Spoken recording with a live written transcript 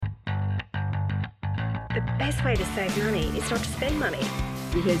The best way to save money is not to spend money.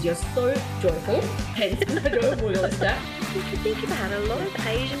 Because you're so joyful, hence the joyful realista. If you think about it, a lot of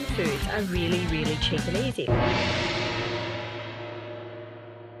Asian foods are really, really cheap and easy.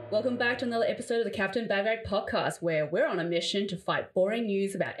 Welcome back to another episode of the Captain Bagrag podcast, where we're on a mission to fight boring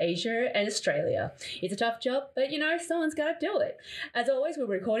news about Asia and Australia. It's a tough job, but someone's got to do it. As always, we're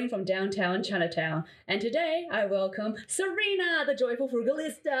recording from downtown Chinatown, and today I welcome Serena, the joyful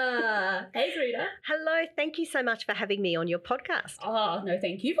frugalista. Hey, Serena. Hello, thank you so much for having me on your podcast. Oh, no,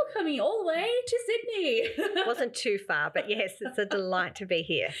 thank you for coming all the way to Sydney. It wasn't too far, but yes, it's a delight to be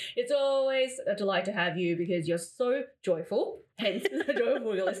here. It's always a delight to have you because you're so joyful. Hence the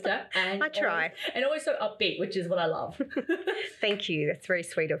joyful realista. And I try. And always so upbeat, which is what I love. Thank you. That's very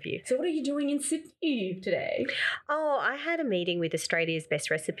sweet of you. So what are you doing in Sydney today? Oh, I had a meeting with Australia's Best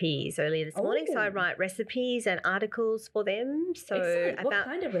Recipes earlier this morning. So I write recipes and articles for them. So excellent. What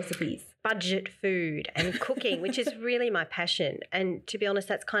kind of recipes? Budget food and cooking, which is really my passion. And to be honest,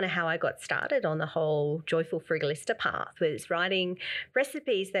 that's kind of how I got started on the whole joyful frugalista path, was writing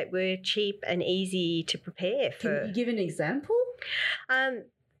recipes that were cheap and easy to prepare. Can you give an example?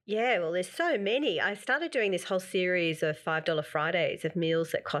 Yeah, well, there's so many. I started doing this whole series of $5 Fridays of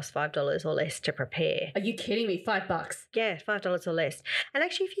meals that cost $5 or less to prepare. Are you kidding me? $5? Yeah, $5 or less. And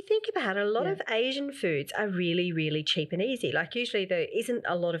actually, if you think about it, a lot of Asian foods are really, really cheap and easy. Like usually there isn't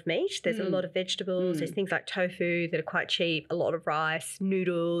a lot of meat. There's a lot of vegetables. There's things like tofu that are quite cheap, a lot of rice,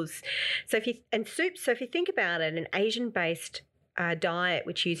 noodles. And soups. So if you think about it, an Asian-based diet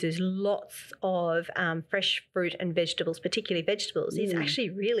which uses lots of fresh fruit and vegetables, particularly vegetables, is actually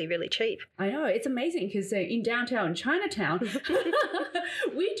really, really cheap. I know. It's amazing because in downtown Chinatown,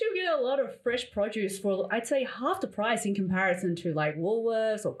 we do get a lot of fresh produce for, I'd say, half the price in comparison to like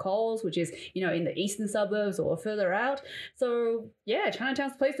Woolworths or Coles, which is, in the eastern suburbs or further out. So, yeah,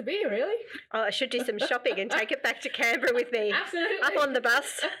 Chinatown's the place to be, really. Oh, I should do some shopping and take it back to Canberra with me. Absolutely. Up on the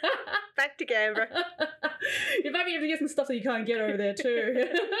bus, back to Canberra. You might be able to get some stuff that you can't get over there too.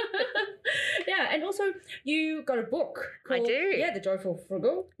 Yeah, and also you got a book called, I do. Yeah, The Joyful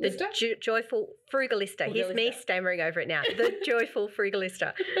Frugalista. The Joyful Frugalista. Here's me stammering over it now. The Joyful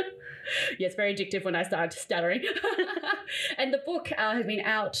Frugalista. Yeah, it's very addictive when I start stuttering. And the book has been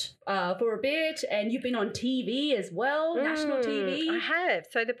out for a bit, and you've been on TV as well, national TV. I have.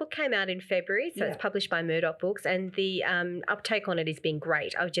 So the book came out in February, so it's published by Murdoch Books, and the uptake on it has been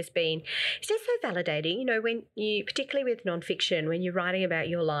great. It's just so validating, when you, particularly with nonfiction, when you're writing about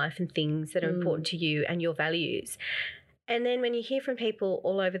your life and things that are important to you and your values. And then when you hear from people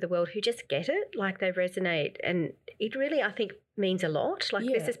all over the world who just get it, like they resonate, and it really, I think, means a lot. Like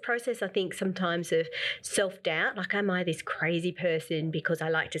there's this process, I think, sometimes of self-doubt, like, am I this crazy person because I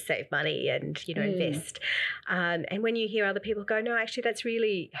like to save money and, invest? And when you hear other people go, no, actually, that's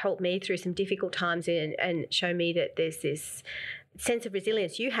really helped me through some difficult times and show me that there's this sense of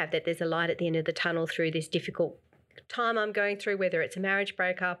resilience you have, that there's a light at the end of the tunnel through this difficult time I'm going through, whether it's a marriage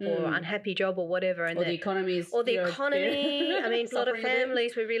breakup or unhappy job or whatever, and the economy. I mean, a lot of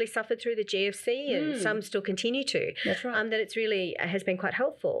families we really suffered through the GFC, and some still continue to. That's right. That it's really has been quite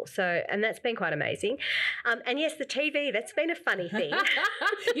helpful. So, and that's been quite amazing. And yes, the TV, that's been a funny thing.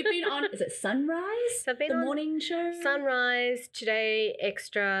 You've been on, is it Sunrise? So I've been the on morning show. Sunrise, Today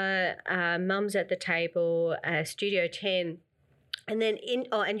Extra, Mums at the Table, Studio 10. And then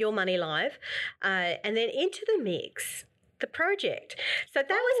and Your Money Live, and then into the mix, The Project. So that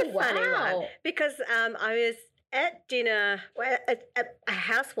was a funny one because I was at dinner, a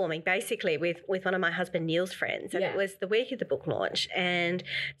housewarming basically with one of my husband Neil's friends, and it was the week of the book launch, and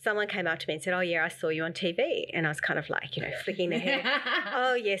someone came up to me and said, "Oh yeah, I saw you on TV," and I was kind of like, flicking their hair.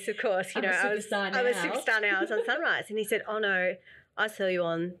 Oh yes, of course, I'm a superstar now. I was on Sunrise, and he said, "Oh no, I saw you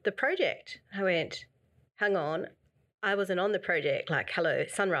on The Project." I went, "Hang on. I wasn't on The Project." Like, hello,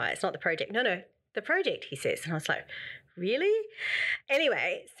 Sunrise, not The Project. No, The Project, he says. And I was like, really?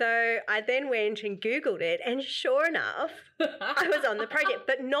 Anyway, so I then went and Googled it, and sure enough, I was on The Project,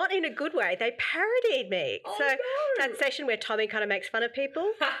 but not in a good way. They parodied me. That session where Tommy kind of makes fun of people.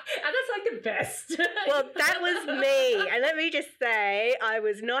 And that's like the best. Well, that was me. And let me just say, I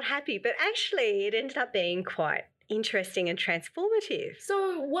was not happy, but actually it ended up being quite interesting and transformative.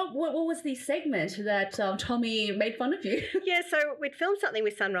 So what was the segment that Tommy made fun of you? Yeah, so we'd filmed something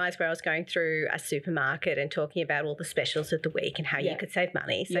with Sunrise where I was going through a supermarket and talking about all the specials of the week and how you could save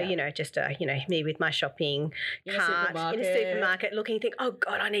money. So, just, me with my shopping cart in a supermarket looking, think, oh,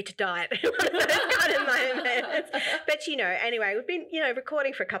 God, I need to diet. One of those kind of moments. But, anyway, we've been,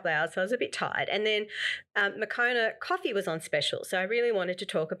 recording for a couple of hours, so I was a bit tired. And then Moccona coffee was on special. So I really wanted to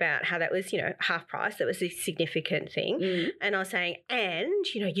talk about how that was, half price. That was a significant went thing. And I was saying, and,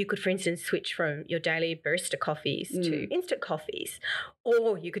 you could, for instance, switch from your daily barista coffees to instant coffees.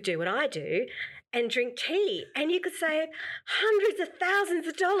 Or you could do what I do and drink tea, and you could save hundreds of thousands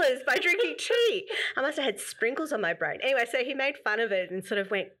of dollars by drinking tea. I must have had sprinkles on my brain. Anyway, so he made fun of it and sort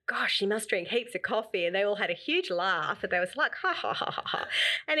of went, gosh, you must drink heaps of coffee. And they all had a huge laugh, and they was like, ha, ha, ha, ha, ha.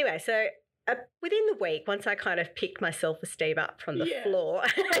 Anyway, so within the week, once I kind of picked my self-esteem up from the floor, I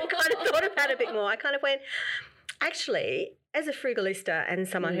kind of thought about it a bit more. I kind of went, actually, as a frugalista and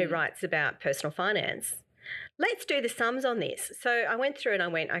someone who writes about personal finance, let's do the sums on this. So I went through and I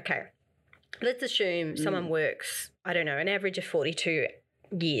went, okay, let's assume someone works, I don't know, an average of 42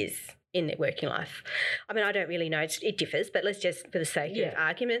 years in their working life. I mean, I don't really know. It differs, but let's just, for the sake of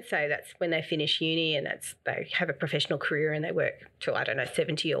argument, say that's when they finish uni and they have a professional career and they work till, I don't know,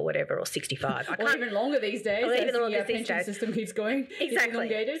 70 or whatever, or 65. Or even longer these days. Or even longer these pension days. System keeps going.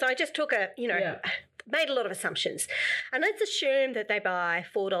 Exactly. So I just took made a lot of assumptions. And let's assume that they buy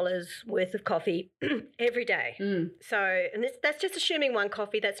 $4 worth of coffee every day. So, and that's just assuming one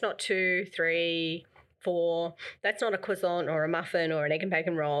coffee. That's not 2, 3, 4. That's not a croissant or a muffin or an egg and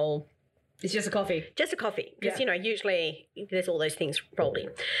bacon roll. It's just a coffee. Just a coffee. Because, usually there's all those things rolled in.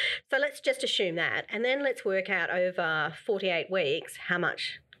 So let's just assume that. And then let's work out over 48 weeks how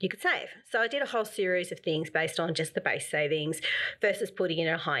much you could save. So I did a whole series of things based on just the base savings versus putting in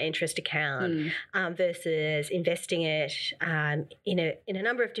a high interest account versus investing it in a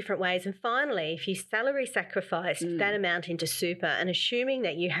number of different ways. And finally, if you salary sacrificed that amount into super and assuming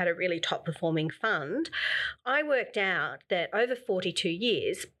that you had a really top performing fund, I worked out that over 42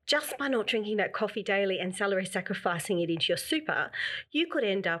 years, just by not drinking that coffee daily and salary sacrificing it into your super, you could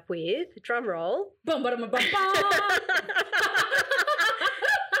end up with, drum roll, bum, bum, bum, bum, bum.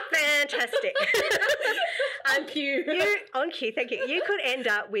 Fantastic. On cue. On cue, thank you. You could end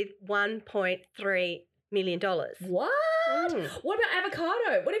up with $1.3 million. What? What about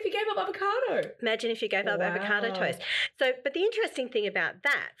avocado? What if you gave up avocado? Imagine if you gave up avocado toast. So, but the interesting thing about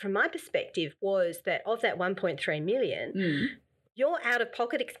that, from my perspective, was that of that 1.3 million, your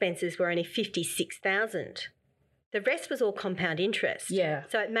out-of-pocket expenses were only $56,000. The rest was all compound interest. Yeah.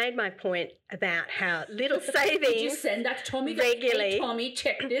 So it made my point about how little savings. Did you send that to Tommy? Regularly. Hey, Tommy,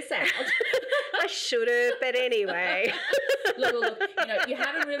 check this out. I should have, but anyway. Look, you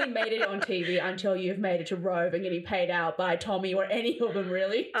haven't really made it on TV until you've made it to Rove and getting paid out by Tommy or any of them,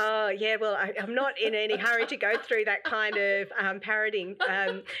 really. Oh, yeah, well, I'm not in any hurry to go through that kind of parroting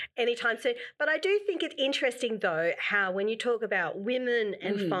anytime soon. But I do think it's interesting, though, how when you talk about women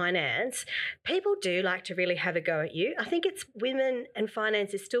and finance, people do like to really have a go at you. I think it's women and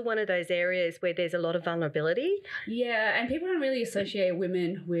finance is still one of those areas where there's a lot of vulnerability. Yeah, and people don't really associate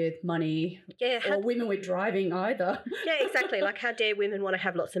women with money or women with driving either. Yeah, exactly. Like, how dare women want to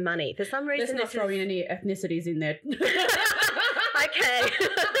have lots of money? For some reason, let's not throw in any ethnicities in there. Okay.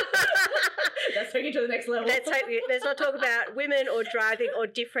 Let's take it to the next level. Let's not talk about women or driving or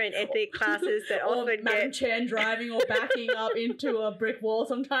different ethnic classes that often Madam Chen driving or backing up into a brick wall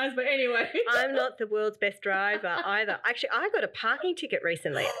sometimes. But anyway. I'm not the world's best driver either. Actually, I got a parking ticket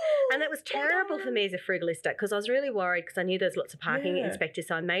recently and that was terrible for me as a frugalista because I was really worried because I knew there's lots of parking inspectors.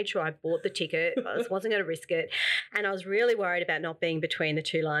 So I made sure I bought the ticket. I wasn't going to risk it. And I was really worried about not being between the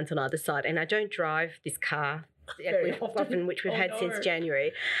two lines on either side. And I don't drive this car which we've had since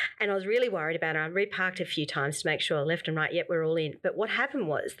January. And I was really worried about it. I reparked a few times to make sure left and right, yep, we're all in. But what happened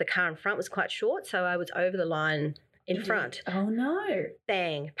was the car in front was quite short, so I was over the line in front. Oh, no.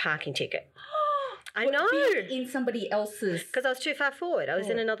 Bang, parking ticket. I know. In somebody else's. Because I was too far forward. I was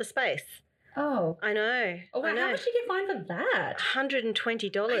in another space. Oh. I know. Oh, wow. How much did you get fined for that?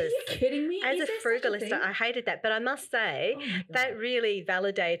 $120. Are you kidding me? As a frugalista, I hated that. But I must say, that really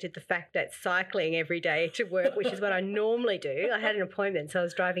validated the fact that cycling every day to work, which is what I normally do. I had an appointment, so I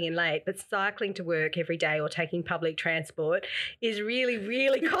was driving in late. But cycling to work every day or taking public transport is really,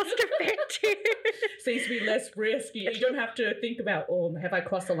 really cost effective. Seems to be less risky. You don't have to think about, have I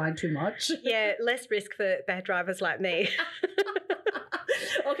crossed the line too much? Yeah, less risk for bad drivers like me.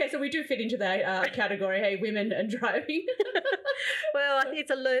 Okay, so we do fit into that category, hey, women and driving. Well, I think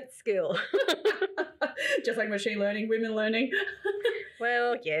it's a learnt skill. Just like machine learning, women learning.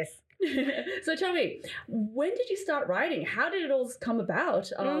 Well, yes. So tell me, when did you start writing? How did it all come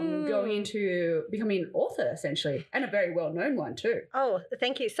about going into becoming an author, essentially, and a very well-known one too? Oh,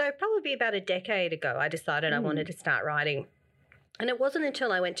 thank you. So probably about a decade ago, I decided I wanted to start writing. And it wasn't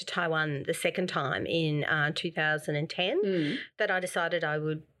until I went to Taiwan the second time in 2010 that I decided I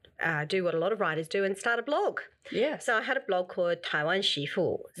would do what a lot of writers do and start a blog. Yeah. So I had a blog called Taiwan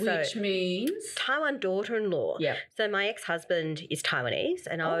Shifu. Which means? Taiwan daughter-in-law. Yeah. So my ex-husband is Taiwanese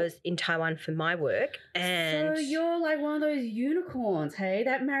and I was in Taiwan for my work. And so you're like one of those unicorns, hey,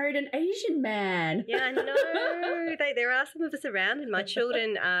 that married an Asian man. Yeah, I know. There are some of us around, and my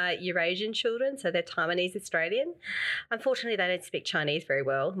children are Eurasian children, so they're Taiwanese Australian. Unfortunately, they don't speak Chinese very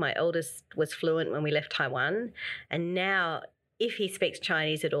well. My eldest was fluent when we left Taiwan, and now if he speaks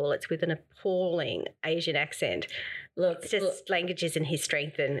Chinese at all, it's with an appalling Asian accent. Look, it's just languages in his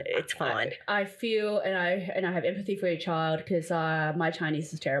strength, and it's fine. I feel and I have empathy for your child because my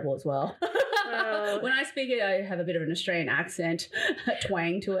Chinese is terrible as well. When I speak it, I have a bit of an Australian accent,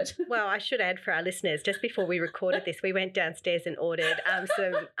 twang to it. Well, I should add for our listeners, just before we recorded this, we went downstairs and ordered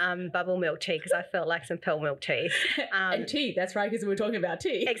some bubble milk tea because I felt like some pearl milk tea. And tea, that's right, because we were talking about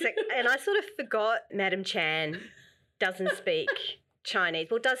tea. Exactly. And I sort of forgot Madam Chan doesn't speak Chinese.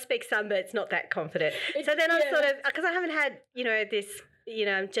 Well, does speak some, but it's not that confident. So then I'm sort of, because I haven't had, this,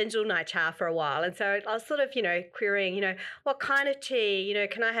 Gentle Nai Cha for a while. And so I was sort of, querying, what kind of tea,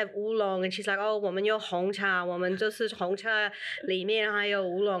 can I have oolong? And she's like, oh, 我们有红茶，我们就是红茶里面还有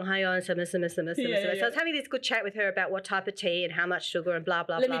oolong，还有什么什么什么什么。So I was having this good chat with her about what type of tea and how much sugar and blah,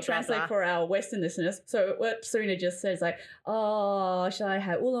 blah, Let blah, me translate blah, blah. for our Western listeners. So what Serena just says, like, oh, should I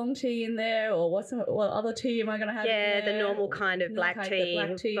have oolong tea in there? Or what other tea am I going to have in there? Yeah, the normal kind of black tea,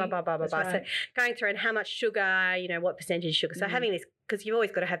 blah, blah, blah, blah, blah. Right. So going through and how much sugar, what percentage of sugar. So having this, because you've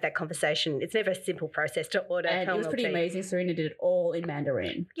always got to have that conversation. It's never a simple process to order. And it was pretty amazing. Serena did it all in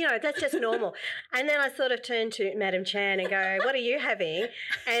Mandarin. That's just normal. And then I sort of turned to Madam Chan and go, what are you having?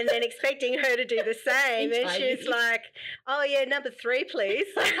 And then expecting her to do the same. And she's like, oh, yeah, number 3, please.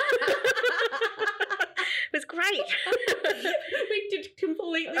 It was great. We did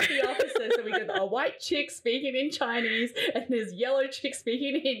completely the opposite. So we got a white chick speaking in Chinese and this yellow chick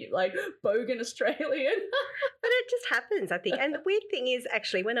speaking in like bogan Australian. But it just happens, I think. And the weird thing is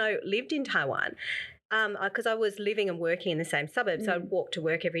actually when I lived in Taiwan, because I was living and working in the same suburbs, so I'd walk to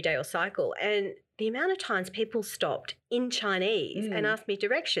work every day or cycle. And the amount of times people stopped in Chinese and asked me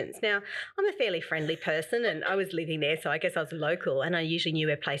directions. Now, I'm a fairly friendly person and I was living there, so I guess I was local and I usually knew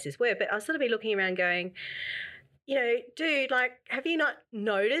where places were. But I was sort of be looking around going, dude, like, have you not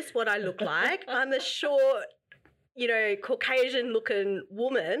noticed what I look like? I'm a short, Caucasian-looking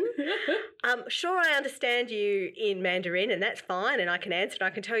woman. Sure, I understand you in Mandarin and that's fine and I can answer and I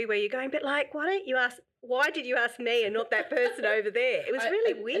can tell you where you're going, but, like, why did you ask me and not that person over there? It was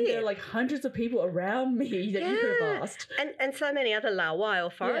really weird. And there are like hundreds of people around me that you could have asked. And so many other Laowai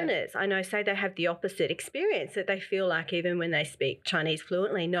or foreigners, I know, say they have the opposite experience, that they feel like even when they speak Chinese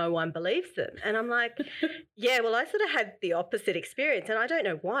fluently, no one believes them. And I'm like, well, I sort of had the opposite experience and I don't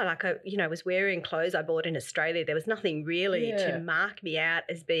know why. Like, I was wearing clothes I bought in Australia. There was nothing really to mark me out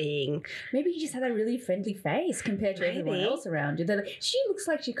as being... Maybe you just had a really friendly face compared to everyone else around you. They're like, she looks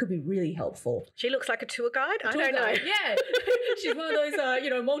like she could be really helpful. She looks like a tour guide? I don't know. Yeah. She's one of those,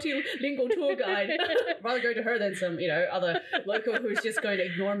 multilingual tour guide. I'd rather go to her than some, other local who's just going to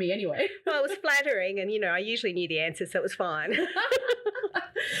ignore me anyway. Well, it was flattering and, I usually knew the answer, so it was fine.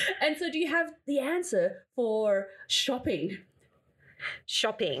 And so do you have the answer for shopping?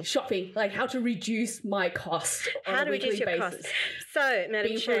 Shopping, like how to reduce my cost on how a to weekly reduce your basis. costs. So,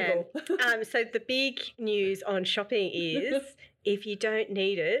 Madam Chan, so the big news on shopping is if you don't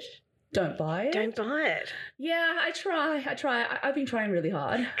need it, don't buy it. Don't buy it. Yeah, I try. I've been trying really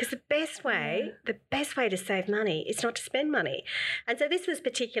hard. Because the best way to save money is not to spend money. And so this was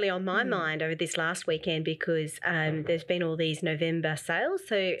particularly on my mind over this last weekend because there's been all these November sales.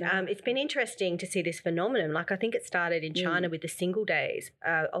 So it's been interesting to see this phenomenon. Like I think it started in China with the single days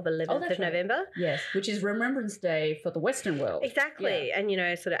of 11th of November. Yes, which is Remembrance Day for the Western world. Exactly. Yeah.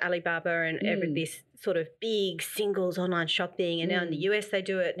 And, sort of Alibaba and this sort of big singles online shopping. And now in the US they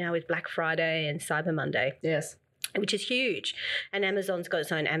do it now with Black Friday and Cyber Monday. Yes. Which is huge. And Amazon's got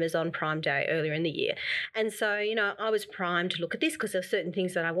its own Amazon Prime Day earlier in the year. And so, I was primed to look at this because there were certain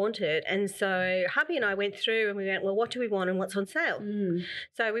things that I wanted. And so hubby and I went through and we went, well, what do we want and what's on sale?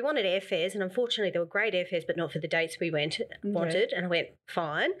 So we wanted airfares and unfortunately there were great airfares but not for the dates we wanted. And I went,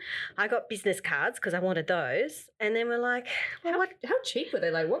 fine. I got business cards because I wanted those. And then we're like, well, how cheap were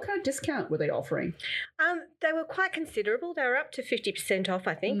they? Like what kind of discount were they offering? They were quite considerable. They were up to 50% off,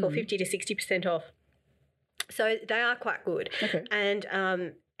 I think, or 50 to 60% off. So they are quite good. Okay.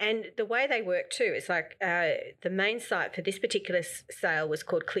 And the way they work too, it's like the main site for this particular sale was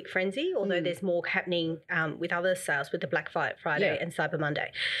called Click Frenzy, although there's more happening with other sales with the Black Friday and Cyber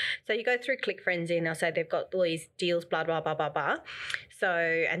Monday. So you go through Click Frenzy and they'll say they've got all these deals, blah, blah, blah, blah, blah. So,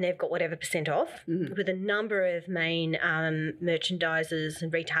 and they've got whatever % off with a number of main merchandisers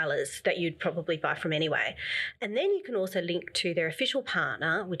and retailers that you'd probably buy from anyway. And then you can also link to their official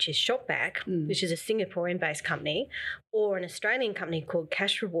partner, which is Shopback, which is a Singaporean-based company, or an Australian company called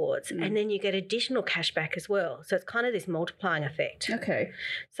Cash Rewards, and then you get additional cash back as well. So it's kind of this multiplying effect. Okay.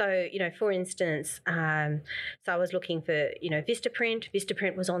 So, for instance, so I was looking for, Vistaprint.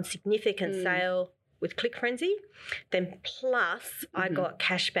 Vistaprint was on significant sale with Click Frenzy. Then plus I got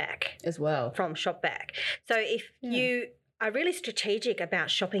cash back as well from Shopback. So if you are really strategic about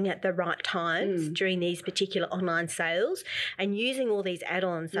shopping at the right times during these particular online sales and using all these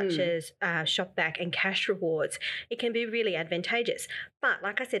add-ons such as Shopback and Cash Rewards, it can be really advantageous. But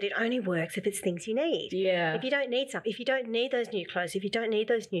like I said, it only works if it's things you need. Yeah. If you don't need stuff, if you don't need those new clothes, if you don't need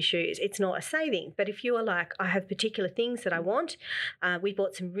those new shoes, it's not a saving. But if you are like, I have particular things that I want, we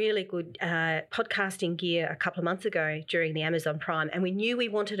bought some really good podcasting gear a couple of months ago during the Amazon Prime, and we knew we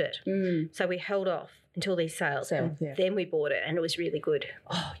wanted it. So we held off until these sales, and then we bought it, and it was really good.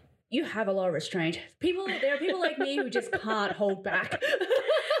 Oh, you have a lot of restraint. There are people like me who just can't hold back.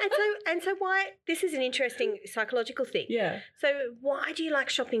 And so why, this is an interesting psychological thing. Yeah. So why do you like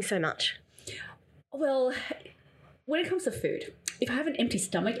shopping so much? Well, when it comes to food, if I have an empty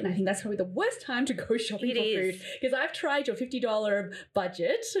stomach, and I think that's probably the worst time to go shopping for food, because I've tried your $50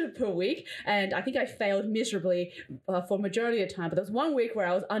 budget per week, and I think I failed miserably for a majority of the time. But there was one week where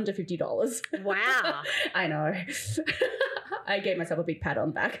I was under $50. Wow. I know. I gave myself a big pat on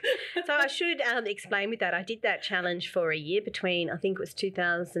the back. So I should explain with that. I did that challenge for a year between, I think it was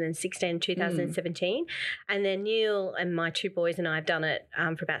 2016 and 2017. And then Neil and my two boys and I have done it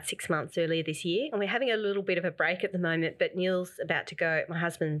for about 6 months earlier this year. And we're having a little bit of a break at the moment, but Neil's my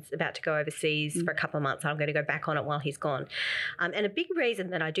husband's about to go overseas for a couple of months. I'm going to go back on it while he's gone. And a big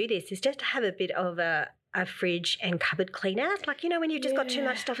reason that I do this is just to have a bit of a fridge and cupboard clean out. Like, when you've just got too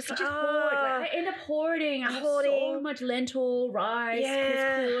much stuff, it's like, I end up hoarding. I have so much lentil, rice,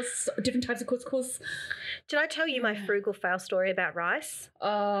 couscous, different types of couscous. Did I tell you my frugal fail story about rice?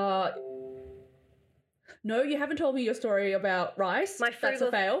 No, you haven't told me your story about rice. That's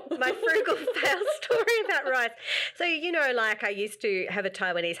a fail. My frugal fail story about rice. So, like I used to have a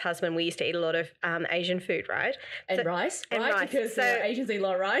Taiwanese husband. We used to eat a lot of Asian food, right? And rice, right? Because Asians eat a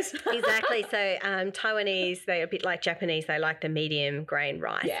lot of rice. Exactly. So Taiwanese, they're a bit like Japanese. They like the medium grain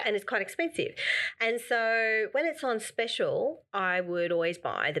rice. Yeah. And it's quite expensive. And so when it's on special, I would always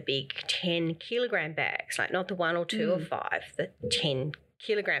buy the big 10 kilogram bags, like not the 1 or 2 or 5, the 10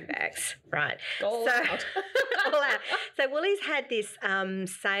 kilogram bags, right? All out. So Woolies had this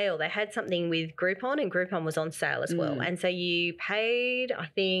sale. They had something with Groupon, and Groupon was on sale as well. And so you paid, I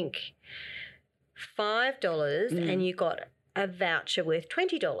think, $5 and you got a voucher worth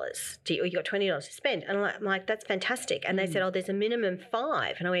 $20. Or you got $20 to spend. And I'm like, that's fantastic. And they said, there's a minimum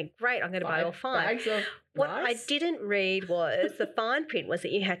 5. And I went, great, I'm going to buy all 5. Bags of what rice? I didn't read was the fine print was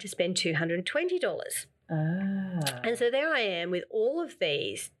that you had to spend $220. And so there I am with all of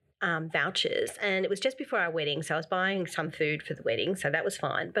these vouchers, and it was just before our wedding, so I was buying some food for the wedding, so that was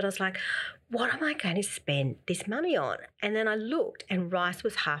fine. But I was like, what am I going to spend this money on? And then I looked, and rice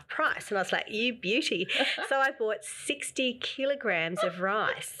was half price, and I was like, you beauty. So I bought 60 kilograms of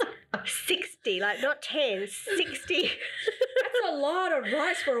rice. 60, like not 10, 60. That's a lot of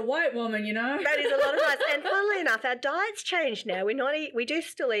rice for a white woman, That is a lot of rice. And funnily enough, our diet's changed now. We do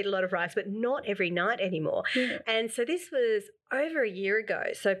still eat a lot of rice, but not every night anymore. Yeah. And so this was over a year ago,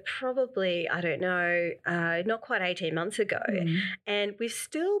 so probably, I don't know, not quite 18 months ago. And we've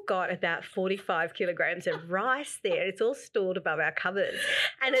still got about 45 kilograms of rice there. It's all stored above our cupboards.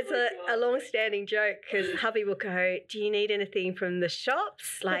 And it's a long-standing joke because hubby will go, do you need anything from the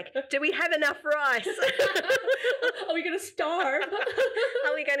shops? Like, do we have enough rice? Are we going to starve?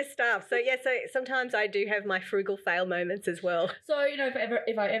 Are we going to starve? So, yeah, so sometimes I do have my frugal fail moments as well. So,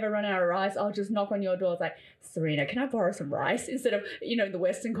 if I ever run out of rice, I'll just knock on your door. It's like, Serena, can I borrow some rice? Instead of, in the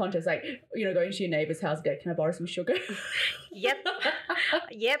Western context, like, going to your neighbour's house, go, can I borrow some sugar? Yep,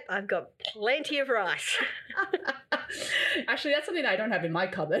 I've got plenty of rice. Actually, that's something that I don't have in my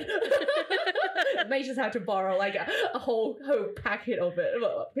cupboard. I may just have to borrow like a whole packet of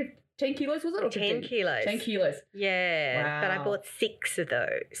it. 10 kilos was it? Or 10 kilos. 10 kilos. Yeah. Wow. But I bought 6 of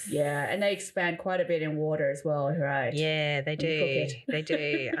those. Yeah, and they expand quite a bit in water as well, right? Yeah, they do. They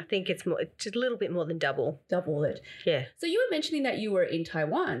do. I think it's just a little bit more than double. Double it. Yeah. So you were mentioning that you were in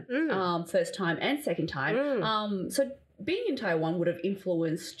Taiwan first time and second time. So being in Taiwan would have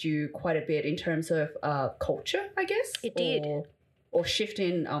influenced you quite a bit in terms of culture, I guess? It did. Or shift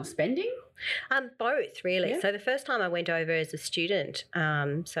in spending? Both really. Yeah. So the first time I went over as a student,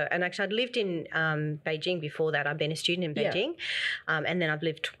 and actually I'd lived in Beijing before that. I'd been a student in Yeah. Beijing, and then I've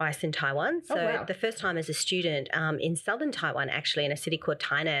lived twice in Taiwan. So wow. the first time as a student in southern Taiwan, actually in a city called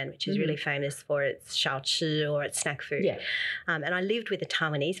Tainan, which is really famous for its shaochi or its snack food. Yeah. And I lived with a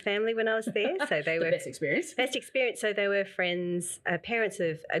Taiwanese family when I was there. So they were best experience. Best experience. So they were friends, parents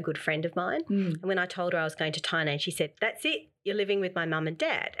of a good friend of mine. And when I told her I was going to Tainan, she said, "That's it. You're living with my mum and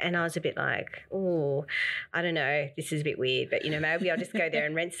dad." And I was a bit like, oh, I don't know, this is a bit weird, but, maybe I'll just go there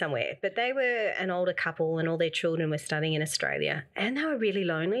and rent somewhere. But they were an older couple and all their children were studying in Australia and they were really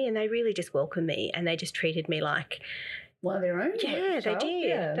lonely and they really just welcomed me and they just treated me like one of their own? Yeah, they did.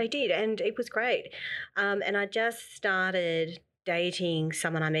 Yeah. They did. And it was great. And I just started dating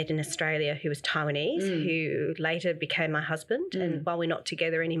someone I met in Australia who was Taiwanese, who later became my husband. And while we're not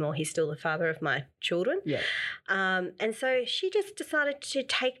together anymore, he's still the father of my children. Yeah. And so she just decided to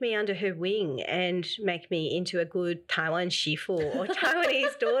take me under her wing and make me into a good Taiwan shifu or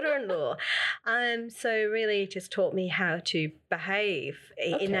Taiwanese daughter-in-law. So really just taught me how to behave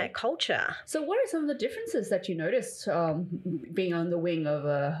in that culture. So what are some of the differences that you noticed being on the wing of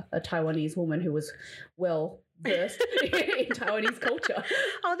a Taiwanese woman who was versed in Taiwanese culture?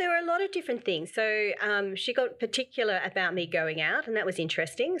 Oh, there were a lot of different things. So she got particular about me going out, and that was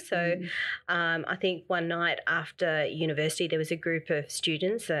interesting. So I think one night after university, there was a group of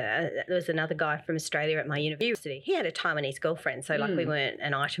students. There was another guy from Australia at my university. He had a Taiwanese girlfriend, so like we weren't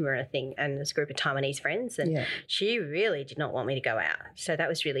an item or anything, and there's a group of Taiwanese friends, and she really did not want me to go out. So that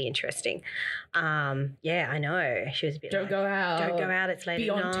was really interesting. Yeah, I know. She was a bit Don't go out. It's late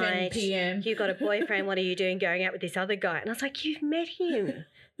beyond at night. 10 p.m. You've got a boyfriend. What are you doing going out with this other guy? And I was like, you've met him.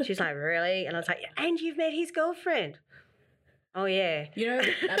 She's like, really? And I was like, and you've met his girlfriend. Oh, yeah.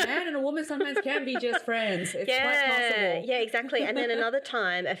 A man and a woman sometimes can be just friends. It's quite possible. Yeah, exactly. And then another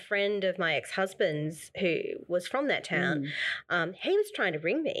time, a friend of my ex-husband's who was from that town, he was trying to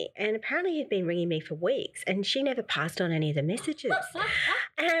ring me, and apparently he'd been ringing me for weeks, and she never passed on any of the messages.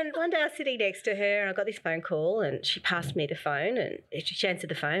 And one day I was sitting next to her, and I got this phone call, and she passed me the phone, and she answered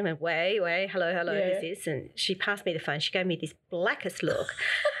the phone, and wait, hello, who's this? And she passed me the phone. She gave me this blackest look.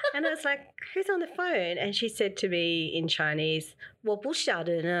 And I was like, who's on the phone? And she said to me in Chinese, 我不晓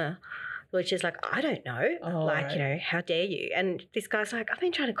得呢, which is like, I don't know. How dare you? And this guy's like, I've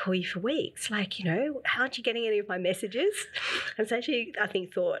been trying to call you for weeks. Like, aren't you getting any of my messages? And so she, I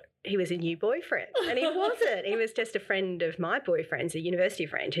think, thought he was a new boyfriend. And he wasn't. He was just a friend of my boyfriend's, a university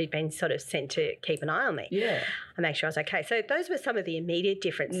friend who'd been sort of sent to keep an eye on me. Yeah. And make sure I was okay. So those were some of the immediate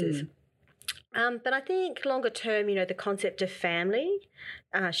differences. But I think longer term, the concept of family,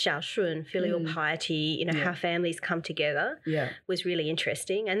 xiaoshun, filial piety, how families come together was really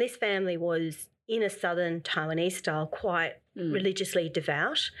interesting. And this family was in a southern Taiwanese style, quite religiously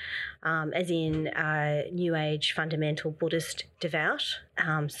devout, as in New Age fundamental Buddhist devout.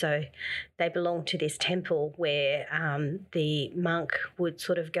 So they belonged to this temple where the monk would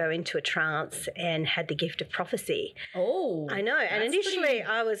sort of go into a trance and had the gift of prophecy. Oh, I know. And initially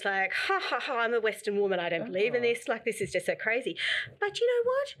I was like, I'm a Western woman. I don't believe in this. Like, this is just so crazy. But you know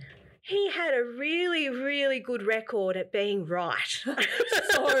what? He had a really, really good record at being right.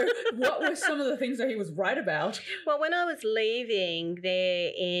 So what were some of the things that he was right about? Well, when I was leaving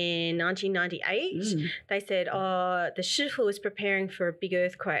there in 1998, they said, the Shifu is preparing for a big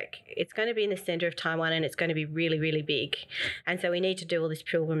earthquake. It's going to be in the centre of Taiwan and it's going to be really, really big. And so we need to do all this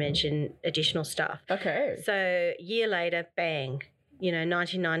pilgrimage and additional stuff. Okay. So a year later, bang.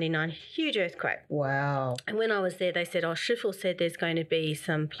 1999, huge earthquake. Wow. And when I was there, they said, Shifu said there's going to be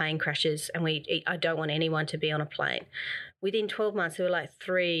some plane crashes and I don't want anyone to be on a plane. Within 12 months, there were like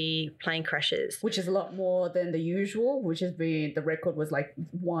 3 plane crashes. Which is a lot more than the usual, which has been, the record was like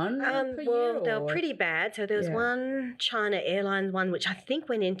 1 per year? They were pretty bad. So there was one China Airlines one, which I think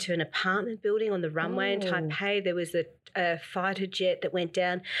went into an apartment building on the runway in Taipei. There was a fighter jet that went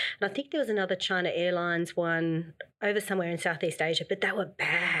down. And I think there was another China Airlines one over somewhere in Southeast Asia, but they were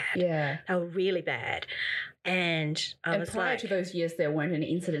bad. Yeah. They were really bad. And I was prior to those years, there weren't any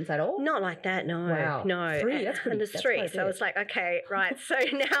incidents at all? Not like that, no. Wow. No. 3, that's pretty. And there's 3. So I was like, okay, right. So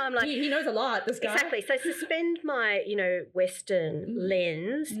now I'm like. He knows a lot, this guy. Exactly. So suspend my, Western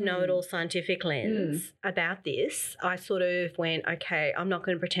lens, know-it-all scientific lens about this. I sort of went, okay, I'm not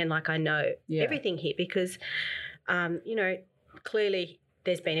going to pretend like I know everything here because, clearly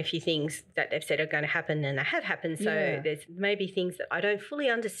there's been a few things that they've said are going to happen and they have happened. So there's maybe things that I don't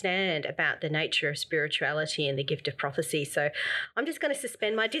fully understand about the nature of spirituality and the gift of prophecy. So I'm just going to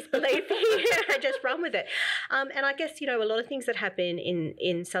suspend my disbelief here and just run with it. And I guess, a lot of things that happen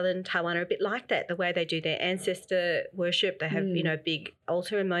in southern Taiwan are a bit like that, the way they do their ancestor worship. They have, a big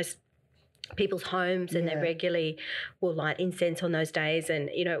altar in most people's homes, and they regularly will light incense on those days, and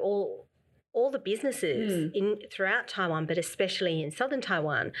all the businesses throughout Taiwan, but especially in southern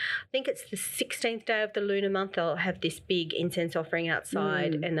Taiwan. I think it's the 16th day of the lunar month. They'll have this big incense offering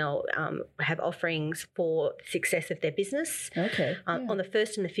outside, and they'll have offerings for the success of their business. Okay. On the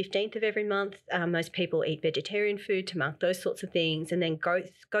 1st and the 15th of every month, most people eat vegetarian food to mark those sorts of things. And then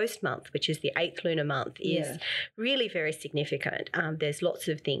Ghost Month, which is the 8th lunar month, is really very significant. There's lots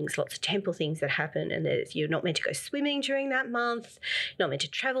of things, lots of temple things that happen, and you're not meant to go swimming during that month. You're not meant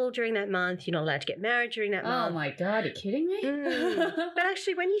to travel during that month. You're not allowed to get married during that month. Oh my God, are you kidding me? But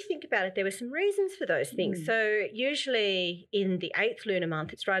actually, when you think about it, there were some reasons for those things. So usually in the 8th lunar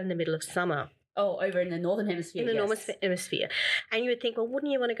month, it's right in the middle of summer. Oh, over in the Northern Hemisphere. In the Northern Hemisphere. And you would think, well,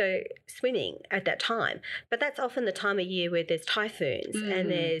 wouldn't you want to go swimming at that time? But that's often the time of year where there's typhoons and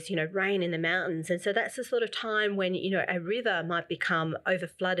there's, rain in the mountains. And so that's the sort of time when, a river might become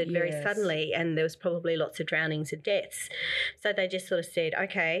overflooded very suddenly, and there was probably lots of drownings and deaths. So they just sort of said,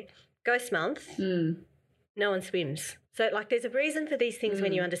 okay, Ghost Month, no one swims. So, there's a reason for these things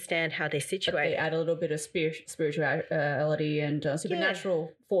when you understand how they're situated. They add a little bit of spirituality and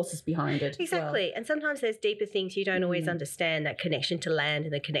supernatural forces behind it. Exactly. Well. And sometimes there's deeper things you don't always understand, that connection to land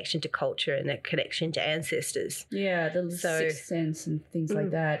and the connection to culture and the connection to ancestors. Yeah, the sixth sense and things like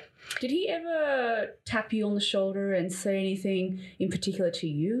that. Did he ever tap you on the shoulder and say anything in particular to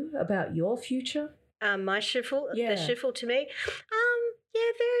you about your future? My shifu, the shifu to me?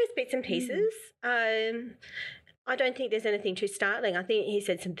 Various bits and pieces. I don't think there's anything too startling. I think he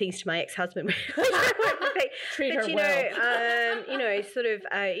said some things to my ex-husband. Treat her well.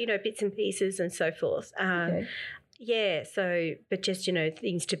 Bits and pieces and so forth. Okay. Yeah, but just,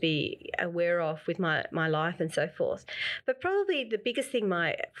 things to be aware of with my life and so forth. But probably the biggest thing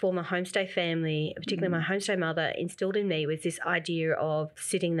my former homestay family, particularly my homestay mother, instilled in me was this idea of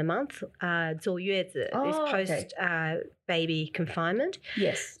sitting the month, 坐月子, this post-baby confinement.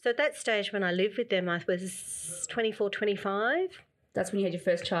 Yes. So at that stage when I lived with them, I was 24, 25. That's when you had your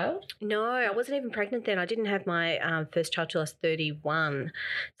first child? No, I wasn't even pregnant then. I didn't have my first child till I was 31.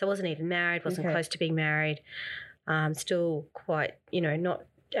 So I wasn't even married, wasn't close to being married. Still quite, not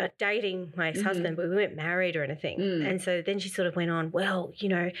dating my ex-husband, but we weren't married or anything. And so then she sort of went on, well,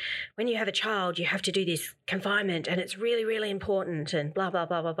 when you have a child, you have to do this confinement and it's really, really important and blah, blah,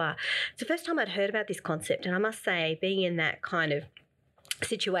 blah, blah, blah. It's the first time I'd heard about this concept, and I must say, being in that kind of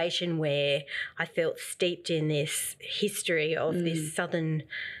situation where I felt steeped in this history of this southern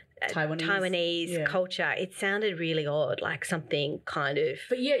Taiwanese culture, it sounded really odd, like something kind of.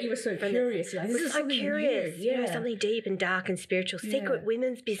 But you were so curious. I was so curious. New. Something deep and dark and spiritual. Secret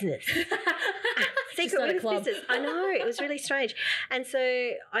women's business. Secret women's business. I know, it was really strange. And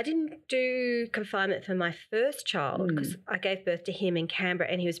so I didn't do confinement for my first child because I gave birth to him in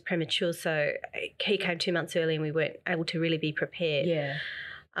Canberra and he was premature, so he came 2 months early and we weren't able to really be prepared. Yeah.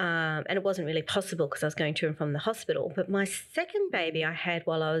 And it wasn't really possible because I was going to and from the hospital. But my second baby I had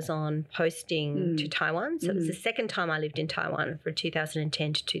while I was on posting to Taiwan. So it was the second time I lived in Taiwan, from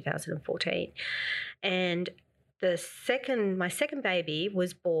 2010 to 2014. And my second baby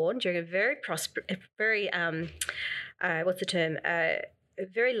was born during a very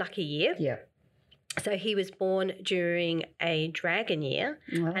very lucky year. Yeah. So he was born during a dragon year.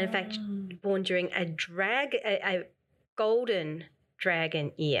 Wow. And in fact, born during a golden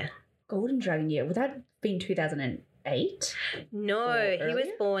dragon year. Golden dragon year. Would that have been 2008? No, he was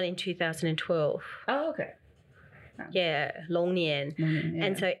born in 2012. Oh, okay. Yeah, Long Nian. Yeah.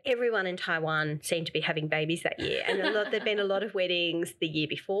 And so everyone in Taiwan seemed to be having babies that year. And there'd been a lot of weddings the year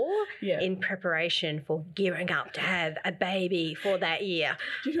before in preparation for gearing up to have a baby for that year.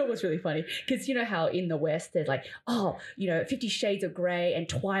 Do you know what's really funny? Because you know how in the West there's 50 Shades of Grey and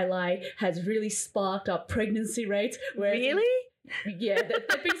Twilight has really sparked up pregnancy rates. Really? Yeah,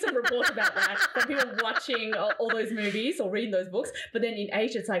 there've been some reports about that, from people watching all those movies or reading those books. But then in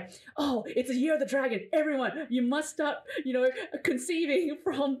Asia, it's like, it's a year of the dragon. Everyone, you must start, conceiving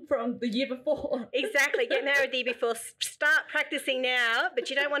from the year before. Exactly. Get married the year before. Start practicing now, but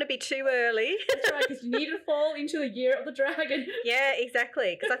you don't want to be too early. That's right, because you need to fall into the year of the dragon. Yeah,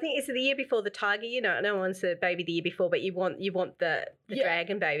 exactly. Because I think it's the year before the tiger. No one's a baby the year before, but you want the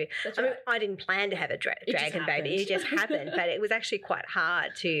dragon baby. That's right. I mean, I didn't plan to have a dragon baby. It just happened, but it was actually quite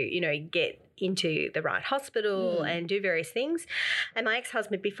hard to, get into the right hospital and do various things. And my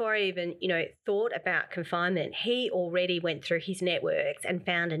ex-husband, before I even, thought about confinement, he already went through his networks and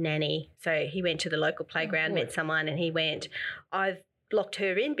found a nanny. So he went to the local playground, met someone, and he went, I've locked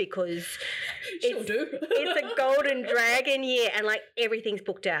her in because She'll do. it's a golden dragon year, and like everything's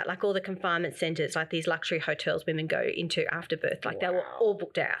booked out. Like all the confinement centres, like these luxury hotels women go into after birth, like they were all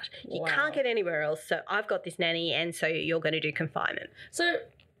booked out. You can't get anywhere else. So I've got this nanny, and so you're going to do confinement. So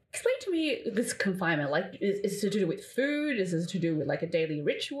explain to me this confinement. Like, is it to do with food? Is it to do with like a daily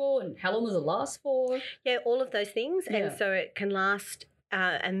ritual? And how long does it last for? Yeah, all of those things. Yeah. And so it can last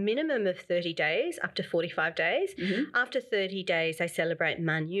a minimum of 30 days, up to 45 days. Mm-hmm. After 30 days, they celebrate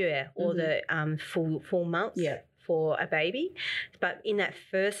Manyue, or the full month. Yeah. For a baby. But in that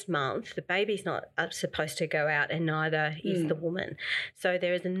first month, the baby's not supposed to go out, and neither is the woman. So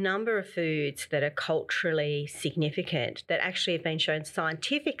there is a number of foods that are culturally significant that actually have been shown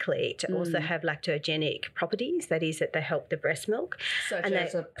scientifically to also have lactogenic properties, that is, that they help the breast milk. Such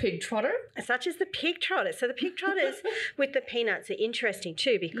as a pig trotter? Such as the pig trotter. So the pig trotters with the peanuts are interesting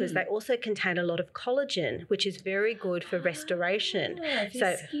too, because they also contain a lot of collagen, which is very good for restoration.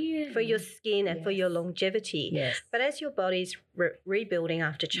 For your skin and for your longevity. Yes. But as your body's rebuilding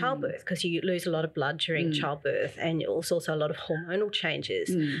after childbirth, because you lose a lot of blood during childbirth, and also a lot of hormonal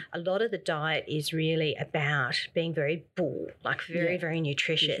changes, a lot of the diet is really about being very bull, like very, very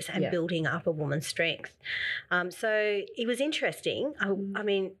nutritious and building up a woman's strength. So it was interesting. I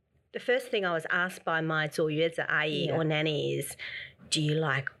mean, the first thing I was asked by my 坐月子阿姨 or nanny is, do you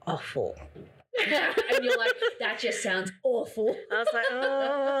like offal? And you're like, that just sounds awful. I was like,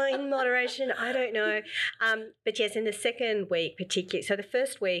 oh, in moderation, I don't know. But yes, in the second week particularly, so the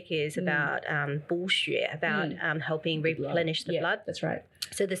first week is about 补血, about helping replenish the blood. That's right.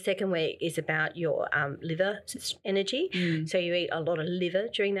 So the second week is about your liver energy. So you eat a lot of liver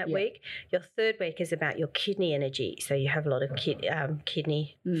during that week. Your third week is about your kidney energy. So you have a lot of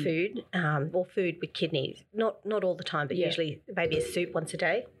kidney food, or food with kidneys. Not all the time, but usually maybe a soup once a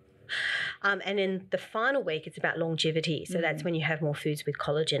day. And in the final week, it's about longevity. So that's when you have more foods with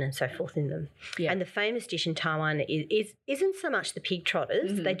collagen and so forth in them. Yeah. And the famous dish in Taiwan isn't so much the pig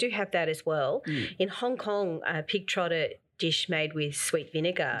trotters. They do have that as well. In Hong Kong, pig trotter dish made with sweet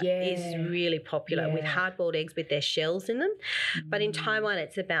vinegar is really popular with hard-boiled eggs with their shells in them. But in Taiwan,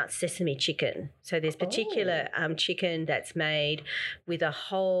 it's about sesame chicken. So there's particular chicken that's made with a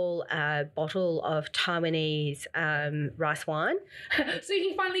whole bottle of Taiwanese rice wine. So you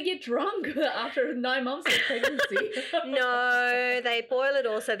can finally get drunk after 9 months of pregnancy. No, they boil it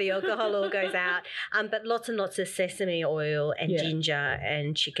all so the alcohol all goes out. But lots and lots of sesame oil and ginger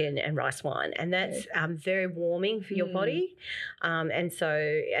and chicken and rice wine. And that's very warming for your body. And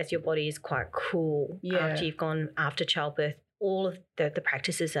so as your body is quite cool after you've gone after childbirth, all of the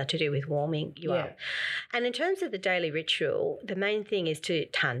practices are to do with warming you up. And in terms of the daily ritual, the main thing is to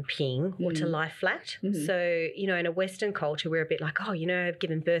tan ping, or to lie flat. So, you know, in a Western culture, we're a bit like, oh, you know, I've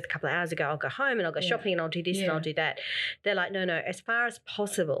given birth a couple of hours ago, I'll go home and I'll go shopping and I'll do this and I'll do that. They're like, no, as far as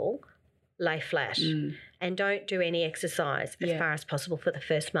possible, lay flat and don't do any exercise as far as possible for the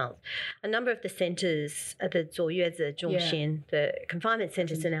first month. A number of the centres, the 坐月子中心, the confinement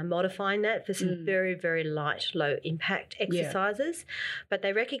centres are now modifying that for some very, very light, low impact exercises. But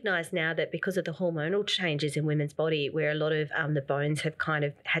they recognise now that because of the hormonal changes in women's body, where a lot of the bones have kind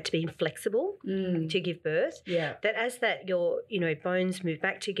of had to be inflexible to give birth, that as that your bones move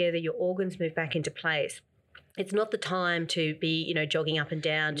back together, your organs move back into place, it's not the time to be, you know, jogging up and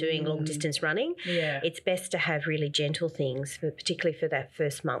down, doing long distance running. It's best to have really gentle things, particularly for that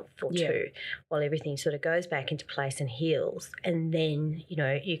first month or two, while everything sort of goes back into place and heals. And then, you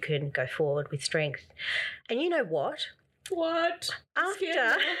know, you can go forward with strength. And you know what? What? After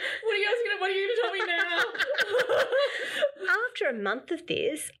what are you going to tell me now? After a month of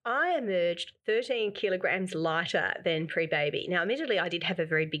this, I emerged 13 kilograms lighter than pre-baby. Now, admittedly, I did have a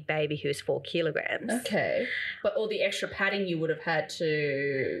very big baby who was 4 kilograms. Okay. But all the extra padding you would have had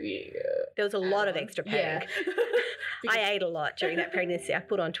to... There was a lot of extra padding. Yeah. I ate a lot during that pregnancy. I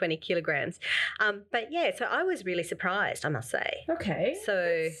put on 20 kilograms. But yeah, so I was really surprised, I must say. Okay.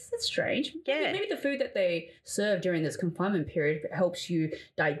 So that's strange. Yeah. Maybe the food that they serve during this confinement period helps you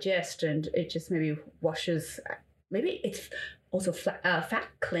digest, and it just maybe washes. Maybe it's also fat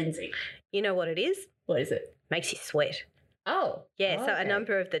cleansing. You know what it is? What is it? Makes you sweat. Oh. Yeah, so a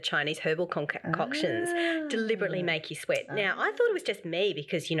number of the Chinese herbal concoctions deliberately make you sweat. Now, I thought it was just me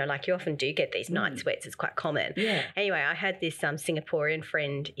because, you know, like you often do get these night sweats. It's quite common. Yeah. Anyway, I had this Singaporean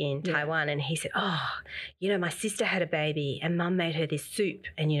friend in Taiwan, and he said, oh, you know, my sister had a baby and mum made her this soup.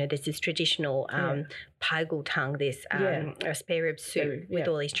 And, you know, there's this traditional pai gu tang, this a spare rib soup with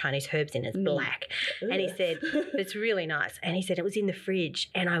all these Chinese herbs in it. It's black. And he said, it's really nice. And he said, it was in the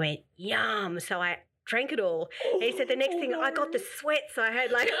fridge. And I went, yum. So I drank it all. And he said the next thing, I got the sweats. I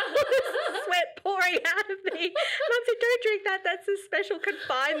had like sweat pouring out of me. And I said, don't drink that. That's a special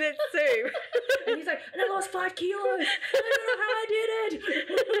confinement soup. And he's like, and I lost 5 kilos. I don't know how I did it.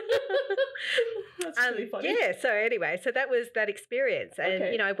 That's really funny. Yeah, so anyway, so that was that experience. And,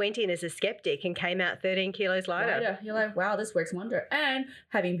 Okay. you know, I went in as a skeptic and came out 13 kilos lighter. You're like, wow, this works wonder. And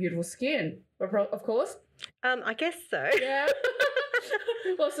having beautiful skin, of course. I guess so. Yeah.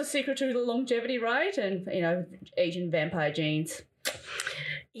 Well, it's the secret to the longevity, right? And, you know, Asian vampire genes, all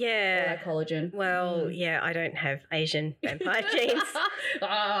Yeah. that collagen. Well, yeah, I don't have Asian vampire genes.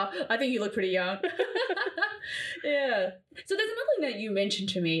 I think you look pretty young. Yeah. So there's another thing that you mentioned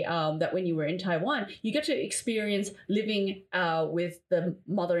to me that when you were in Taiwan, you get to experience living with the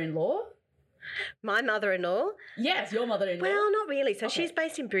mother-in-law. My mother-in-law? Yes, your mother-in-law. Well, not really. So Okay. she's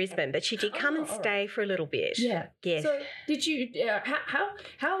based in Brisbane, but she did come and Oh, all right. stay for a little bit. Yeah. Yes. So did you?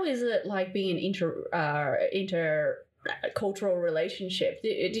 How is it like being an inter cultural relationship?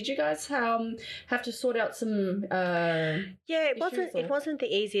 Did you guys have to sort out some? Yeah, it wasn't. issues or- It wasn't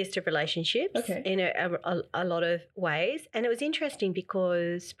the easiest of relationships Okay. in a lot of ways, and it was interesting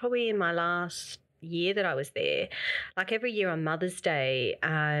because probably in my last year that I was there, like every year on Mother's Day,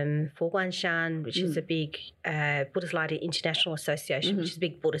 for Guanshan, which is a big Buddhist Light International Association, which is a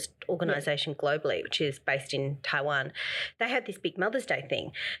big Buddhist organisation globally, which is based in Taiwan, they had this big Mother's Day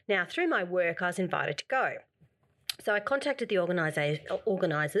thing. Now, through my work, I was invited to go. So I contacted the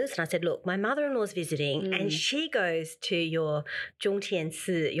organisers and I said, look, my mother-in-law's visiting and she goes to your Zhongtian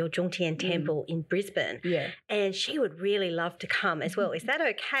Si, your Zhongtian temple in Brisbane, Yeah. and she would really love to come as well. Is that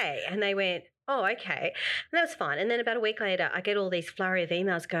okay? And they went, oh, okay. And that was fine. And then about a week later, I get all these flurry of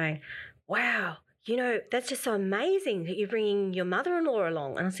emails going, wow, you know, that's just so amazing that you're bringing your mother-in-law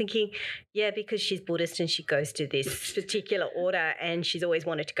along. And I was thinking, yeah, because she's Buddhist and she goes to this particular order and she's always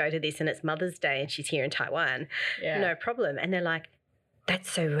wanted to go to this and it's Mother's Day and she's here in Taiwan. Yeah. No problem. And they're like, that's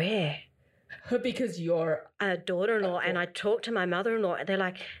so rare. Because you're. A daughter-in-law, and I talked to my mother-in-law and they're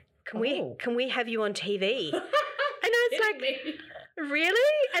like, can we have you on TV? And I was like,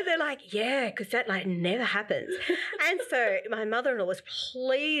 really? And they're like, yeah, because that like never happens. And so my mother-in-law was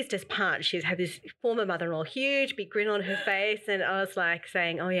pleased as punch. She had this former mother-in-law, huge big grin on her face, and I was like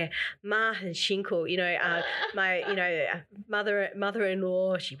saying, oh yeah, Ma and Shinku, you know, my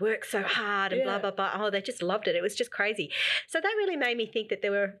mother-in-law, she works so hard and blah blah blah. Oh, they just loved it. It was just crazy. So that really made me think that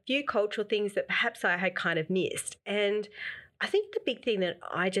there were a few cultural things that perhaps I had kind of missed. And I think the big thing that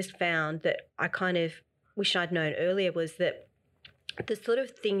I just found that I kind of wish I'd known earlier was that the sort of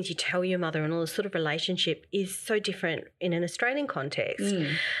things you tell your mother-in-law, the sort of relationship is so different in an Australian context.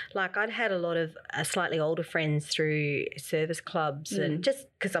 Like I'd had a lot of slightly older friends through service clubs and just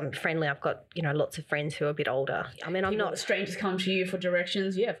because I'm friendly, I've got, you know, lots of friends who are a bit older. I mean, I'm not... Strangers come to you for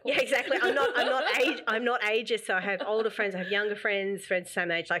directions. Yeah, of course. Yeah, exactly. I'm not ageist, so I have older friends, I have younger friends the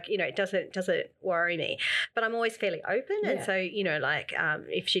same age. Like, you know, it doesn't worry me. But I'm always fairly open. And so, you know, like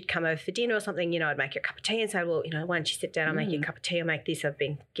if she'd come over for dinner or something, you know, I'd make her a cup of tea and say, well, you know, why don't you sit down, I'll make you a cup of tea, I'll make this, I've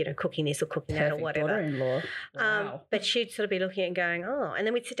been, you know, cooking this or cooking that or whatever. Daughter-in-law. Wow. But she'd sort of be looking and going, oh, and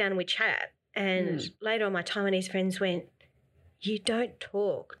then we'd sit down and we'd chat. And later on, my Taiwanese friends went, you don't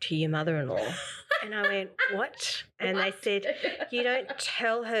talk to your mother-in-law. And I went, what? And they said, you don't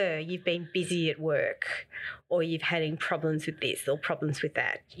tell her you've been busy at work or you've had problems with this or problems with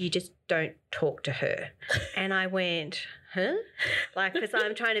that. You just don't talk to her. And I went, huh? Like, because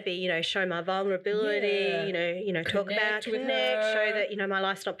I'm trying to be, you know, show my vulnerability, you know, talk about, connect, show that, you know, my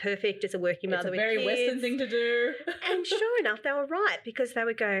life's not perfect as a working mother with kids. It's a very Western thing to do. And sure enough, they were right because they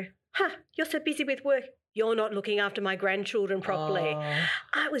would go, you're so busy with work. You're not looking after my grandchildren properly.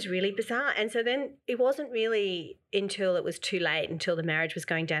 It was really bizarre. And so then it wasn't really until it was too late, until the marriage was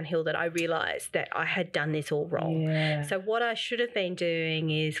going downhill, that I realised that I had done this all wrong. Yeah. So what I should have been doing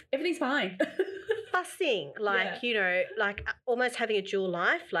is Everything's fine. fussing, like, you know, like almost having a dual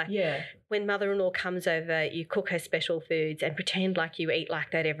life. Like when mother-in-law comes over, you cook her special foods and pretend like you eat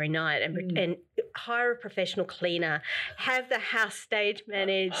like that every night and hire a professional cleaner, have the house stage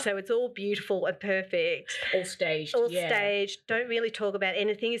managed so it's all beautiful and perfect. All staged. Staged. Don't really talk about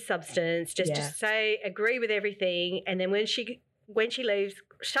anything of substance. Just say, agree with everything. And then when she leaves,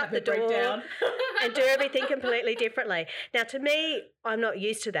 shut the door and do everything completely differently. Now, to me, I'm not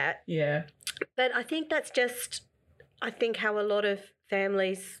used to that. Yeah. But I think that's just, how a lot of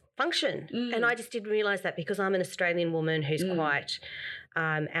families function. And I just didn't realise that because I'm an Australian woman who's quite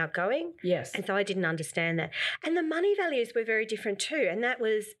outgoing. Yes. And so I didn't understand that. And the money values were very different too. And that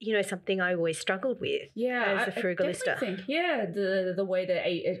was, you know, something I always struggled with as a frugalista. I think, the way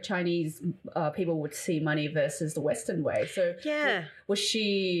that Chinese people would see money versus the Western way. So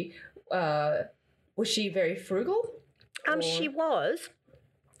was Was she very frugal? She was.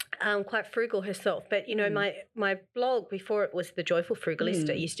 Quite frugal herself. But, you know, my blog before it was The Joyful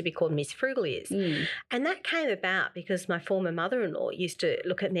Frugalista used to be called Miss Frugal Ears. And that came about because my former mother-in-law used to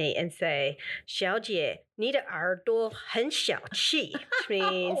look at me and say, 小姐,你的耳朵很小气, which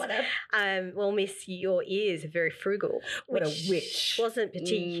means, well, miss, your ears are very frugal. What a witch. Wasn't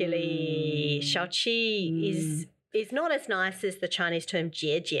particularly, 小气is not as nice as the Chinese term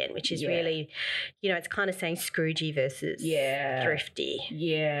节俭, which is really, you know, it's kind of saying Scroogey versus thrifty.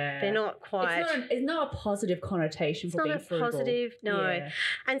 Yeah. They're not quite. It's not a positive connotation for being frugal. It's not a positive, no. Yeah.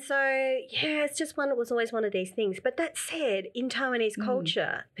 And so, it's just it was always one of these things. But that said, in Taiwanese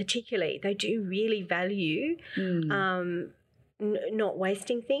culture particularly, they do really value not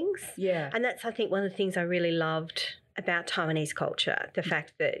wasting things. Yeah. And that's, I think, one of the things I really loved about Taiwanese culture, the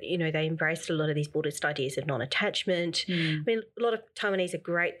fact that, you know, they embraced a lot of these Buddhist ideas of non-attachment. I mean, a lot of Taiwanese are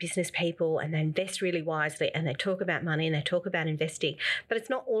great business people and they invest really wisely and they talk about money and they talk about investing, but it's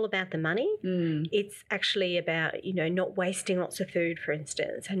not all about the money. It's actually about, you know, not wasting lots of food, for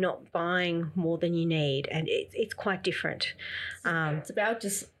instance, and not buying more than you need, and it's quite different. It's about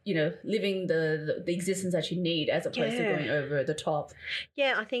just, you know, living the existence that you need as opposed to going over the top.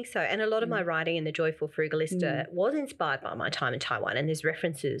 Yeah, I think so. And a lot of my writing in The Joyful Frugalista was inspired by my time in Taiwan, and there's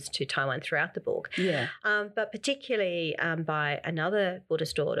references to Taiwan throughout the book. Yeah. But particularly by another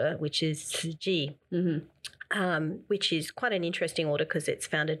Buddhist order, which is Tzu Chi. Which is quite an interesting order because it's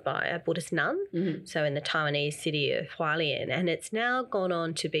founded by a Buddhist nun, so in the Taiwanese city of Hualien, and it's now gone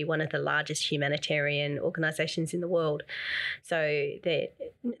on to be one of the largest humanitarian organisations in the world. So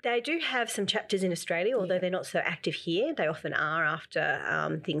they do have some chapters in Australia, although they're not so active here. They often are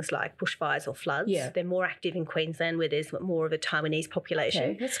after things like bushfires or floods. Yeah. They're more active in Queensland where there's more of a Taiwanese population.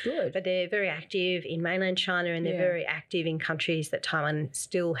 Okay, that's good. But they're very active in mainland China and they're very active in countries that Taiwan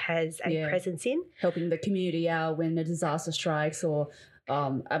still has a presence in. Helping the community out when a disaster strikes, or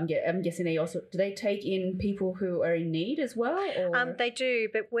I'm guessing do they take in people who are in need as well? Or? They do,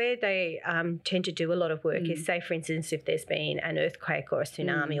 but where they tend to do a lot of work is, say, for instance, if there's been an earthquake or a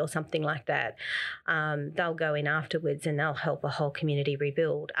tsunami or something like that, they'll go in afterwards and they'll help a whole community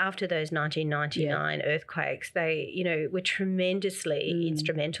rebuild. After those 1999 earthquakes, they, you know, were tremendously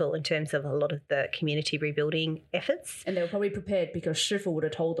instrumental in terms of a lot of the community rebuilding efforts. And they were probably prepared because Shifu would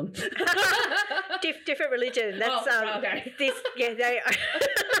have told them. Different religion. That's okay. They.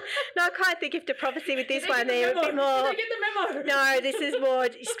 No, I can't think of the prophecy with this one. They're a bit more. Did they get the memo? No, this is more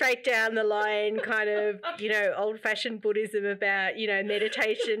straight down the line, kind of, you know, old-fashioned Buddhism about, you know,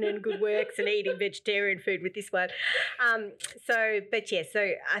 meditation and good works and eating vegetarian food with this one. So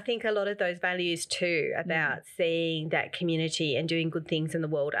I think a lot of those values too about seeing that community and doing good things in the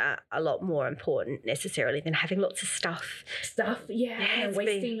world are a lot more important necessarily than having lots of stuff. And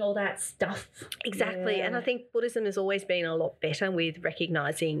wasting all that stuff. Exactly. Yeah. And I think Buddhism has always been a lot better with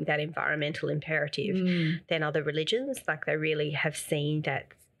recognising that environmental imperative than other religions. Like, they really have seen that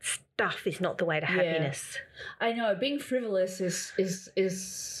stuff is not the way to happiness. I know. Being frivolous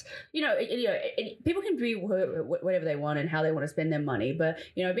is you know, people can be whatever they want and how they want to spend their money, but,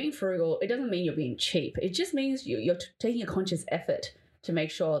 you know, being frugal, it doesn't mean you're being cheap. It just means you're taking a conscious effort to make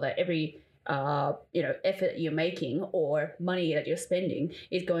sure that every effort you're making or money that you're spending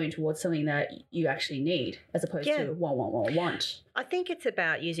is going towards something that you actually need, as opposed to want. I think it's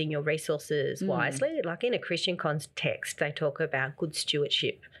about using your resources wisely. Like, in a Christian context, they talk about good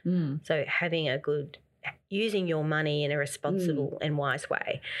stewardship. So using your money in a responsible and wise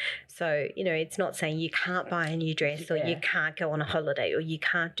way. So, you know, it's not saying you can't buy a new dress or you can't go on a holiday or you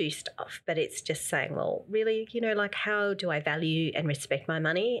can't do stuff, but it's just saying, well, really, you know, like, how do I value and respect my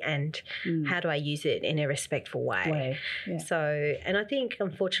money, and how do I use it in a respectful way? Yeah. So, and I think,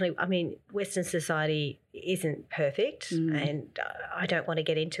 unfortunately, I mean, Western society isn't perfect, and I don't want to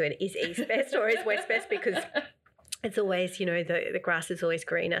get into it. Is East best or is West best? Because it's always, you know, the grass is always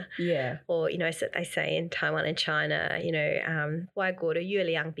greener. Yeah. Or, you know, so they say in Taiwan and China, you know, 外国的月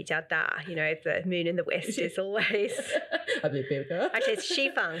亮比较大, you know, the moon in the west is always actually it's 西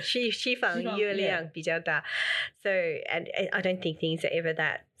方月亮比较大. So, and I don't think things are ever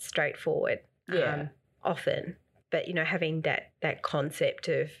that straightforward often. But, you know, having that concept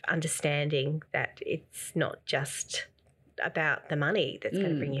of understanding that it's not just about the money that's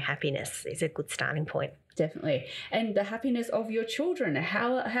going to bring you happiness is a good starting point. Definitely. And the happiness of your children,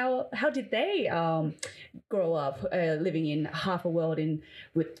 how did they grow up living in half a world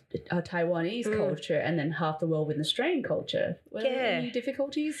with Taiwanese culture and then half the world with Australian culture? Were there any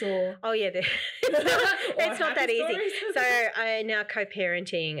difficulties or? Oh yeah, it's not that easy. So I'm now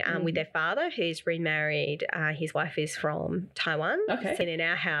co-parenting with their father, who's remarried. His wife is from Taiwan. Okay. And in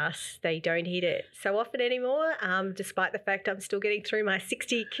our house, they don't eat it so often anymore, despite the fact I'm still getting through my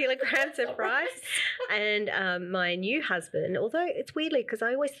 60 kilograms of rice. And my new husband, although it's weirdly because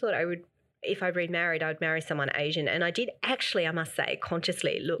I always thought if I remarried, I'd marry someone Asian. And I did actually, I must say,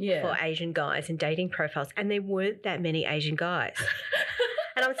 consciously look for Asian guys in dating profiles. And there weren't that many Asian guys.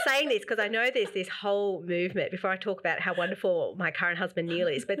 And I'm saying this because I know there's this whole movement, before I talk about how wonderful my current husband Neil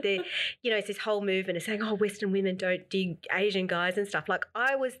is, but it's this whole movement of saying, oh, Western women don't dig Asian guys and stuff. Like,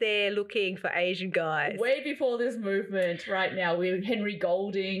 I was there looking for Asian guys. Way before this movement right now. We're Henry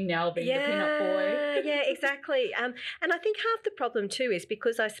Golding now being the peanut boy. Yeah, exactly. And I think half the problem too is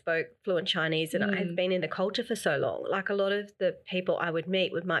because I spoke fluent Chinese and I had been in the culture for so long, like a lot of the people I would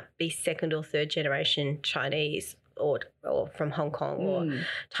meet might be second or third generation Chinese or from Hong Kong or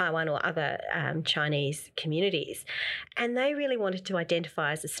Taiwan or other Chinese communities. And they really wanted to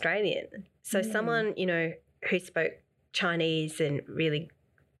identify as Australian. So someone, who spoke Chinese and really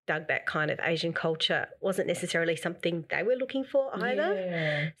dug that kind of Asian culture wasn't necessarily something they were looking for either.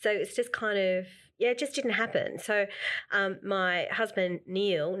 Yeah. So it's just kind of, it just didn't happen. So my husband,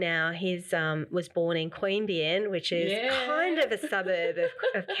 Neil, now was born in Queanbeyan, which is kind of a suburb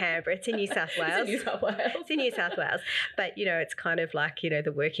of Canberra. It's in New South Wales. It's in New South Wales. But, it's kind of like,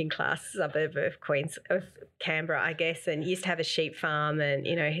 the working class suburb of Canberra, I guess, and he used to have a sheep farm and,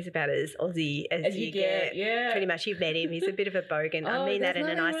 he's about as Aussie as you get. Yeah. Pretty much. You've met him. He's a bit of a bogan. I mean that in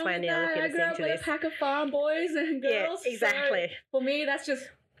a nice way, Neil, if you're listening to this. I grew up with a pack of farm boys and girls. Yeah, exactly. So for me, that's just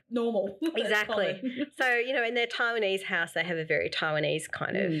normal. Exactly. So, in their Taiwanese house, they have a very Taiwanese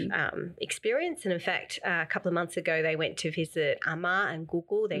kind of experience. And in fact, a couple of months ago, they went to visit Ama and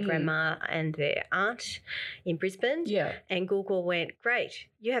Google, their grandma and their aunt in Brisbane. Yeah. And Google went, great,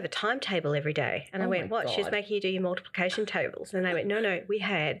 you have a timetable every day. And I went, what? She's making you do your multiplication tables. And they went, no, we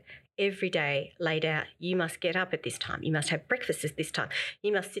had every day laid out. You must get up at this time. You must have breakfast at this time.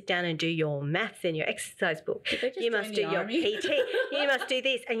 You must sit down and do your maths in your exercise book. You must do your PT. You must do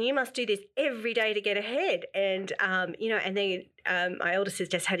this, and you must do this every day to get ahead. And and then my eldest has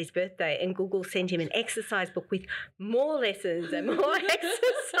just had his birthday, and Google sent him an exercise book with more lessons and more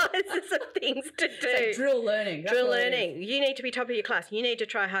exercises of things to do. So drill learning. Drill learning. You need to be top of your class. You need to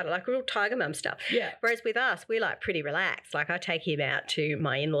try harder, like real tiger mum stuff. Yeah. Whereas with us, we're like pretty relaxed. Like I take him out to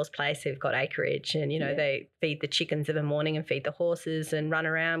my in-laws' place who've got acreage, and they feed the chickens of a morning and feed the horses and run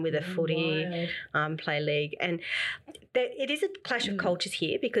around with a footy, play league. And it is a clash of cultures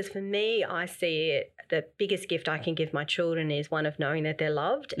here, because for me, I see it, the biggest gift I can give my children is one of knowing that they're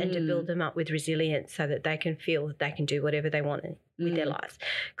loved and to build them up with resilience so that they can feel that they can do whatever they want with their lives.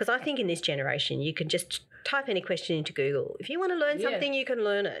 Because I think in this generation, you can just type any question into Google. If you want to learn something, you can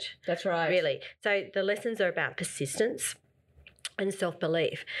learn it. That's right. Really. So the lessons are about persistence and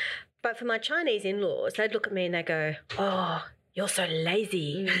self-belief. But for my Chinese in-laws, they'd look at me and they go, oh, you're so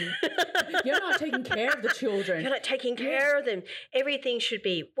lazy. You're not taking care of the children. You're not taking care of them. Everything should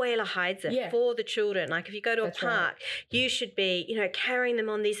be Wela Heizer for the children. Like if you go to a park, you should be, carrying them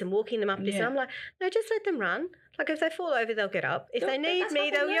on this and walking them up this. And I'm like, no, just let them run. Like if they fall over, they'll get up. If they need me,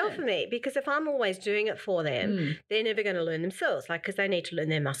 they'll yell for me. Because if I'm always doing it for them, they're never going to learn themselves. Like because they need to learn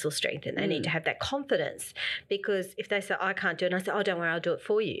their muscle strength and they need to have that confidence. Because if they say, I can't do it, and I say, oh, don't worry, I'll do it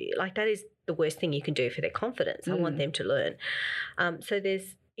for you. Like that is the worst thing you can do for their confidence. I want them to learn. So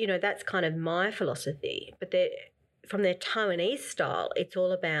there's, that's kind of my philosophy. But from their Taiwanese style, it's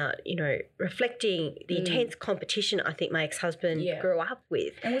all about, reflecting the intense competition I think my ex-husband grew up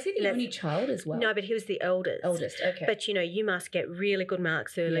with. And was he the only child as well? No, but he was the eldest. Okay. But, you must get really good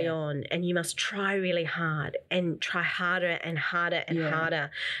marks early on and you must try really hard and try harder and harder and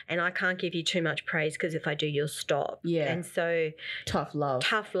harder. And I can't give you too much praise because if I do, you'll stop. Yeah. And so... Tough love.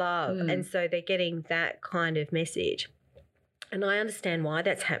 And so they're getting that kind of message. And I understand why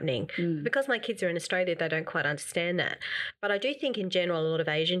that's happening. Because my kids are in Australia, they don't quite understand that. But I do think in general a lot of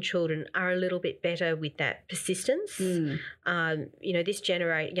Asian children are a little bit better with that persistence. This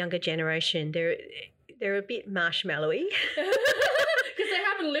younger generation, they're a bit marshmallowy. Because they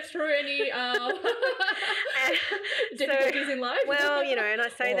haven't lived through any difficulties in life. Well, and I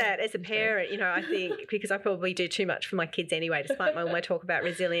say Or- that as a parent, I think because I probably do too much for my kids anyway, despite when I talk about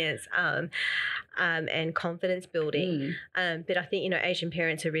resilience and confidence building. But I think, Asian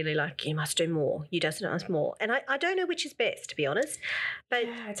parents are really like, you must do more. You just must more. And I don't know which is best, to be honest. But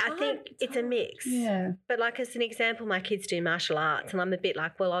it's I hard. think it's a mix. Yeah. But like as an example, my kids do martial arts and I'm a bit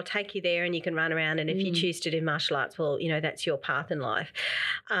like, well, I'll take you there and you can run around. And if you choose to do martial arts, well, that's your path in life.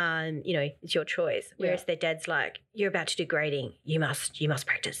 It's your choice. Whereas their dad's like, you're about to do grading. You must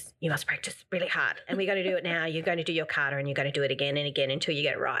practice. You must practice really hard. And we're going to do it now. You're going to do your kata and you're going to do it again and again until you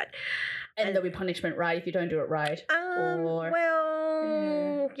get it right. And there'll be punishment, right, if you don't do it right?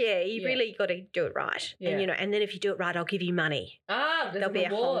 You really got to do it right. Yeah. And then if you do it right, I'll give you money. There's There'll be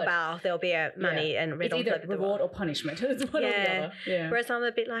reward. a hongbao, there'll be a money and red It's either envelope. reward or punishment. It's one or the other. Yeah. Whereas I'm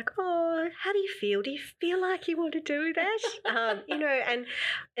a bit like, oh, how do you feel? Do you feel like you want to do that?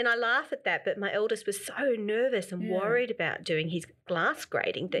 And I laugh at that. But my eldest was so nervous and worried about doing his glass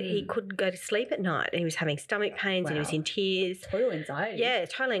grading that he couldn't go to sleep at night. And he was having stomach pains and he was in tears. Total anxiety. Yeah,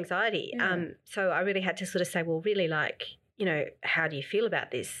 total anxiety. Yeah. So I really had to sort of say, well, really how do you feel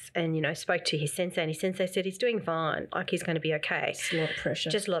about this? And, spoke to his sensei and his sensei said he's doing fine, like he's going to be okay. Just a lot of pressure.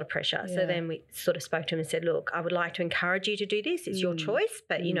 Just a lot of pressure. Yeah. So then we sort of spoke to him and said, look, I would like to encourage you to do this. It's your choice,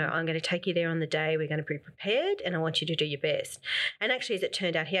 but, I'm going to take you there on the day. We're going to be prepared and I want you to do your best. And actually, as it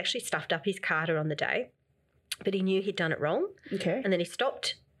turned out, he actually stuffed up his kata on the day, but he knew he'd done it wrong. Okay. And then he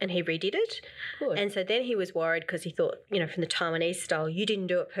stopped and he redid it. Good. And so then he was worried because he thought, from the Taiwanese style, you didn't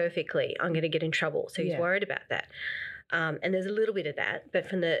do it perfectly. I'm going to get in trouble. So he's worried about that. And there's a little bit of that. But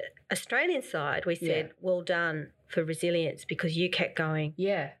from the Australian side, we said, well done for resilience because you kept going.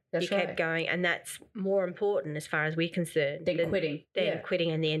 Yeah, that's right. You kept going. And that's more important as far as we're concerned Than quitting. Than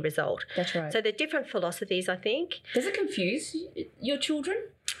quitting and the end result. That's right. So they're different philosophies, I think. Does it confuse your children?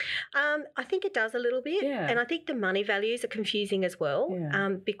 I think it does a little bit. Yeah. And I think the money values are confusing as well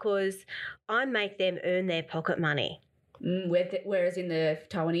because I make them earn their pocket money. Whereas in the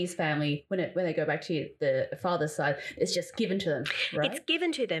Taiwanese family, when they go back to the father's side, it's just given to them, right? It's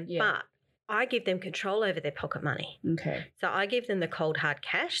given to them, but I give them control over their pocket money. Okay. So I give them the cold hard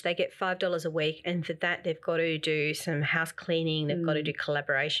cash. They get $5 a week, and for that they've got to do some house cleaning. They've got to do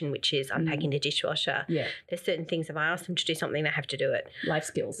collaboration, which is unpacking the dishwasher. Yeah. There's certain things if I ask them to do something, they have to do it. Life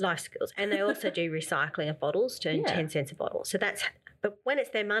skills. And they also do recycling of bottles to earn 10 cents a bottle. So but when it's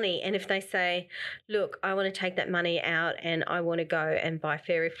their money, and if they say, look, I want to take that money out and I want to go and buy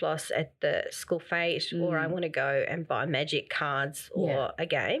fairy floss at the school fete or I want to go and buy magic cards or a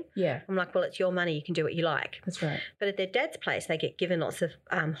game, I'm like, well, it's your money. You can do what you like. That's right. But at their dad's place, they get given lots of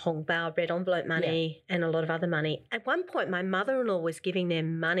hongbao, red envelope money and a lot of other money. At one point, my mother-in-law was giving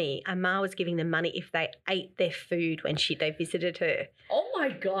them money. Ma was giving them money if they ate their food when they visited her. Oh, my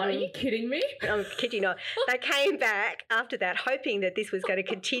God. Are you kidding me? I'm kidding not. They came back after that hoping that this was going to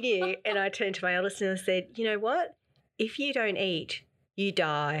continue. And I turned to my eldest and I said, you know what? If you don't eat, you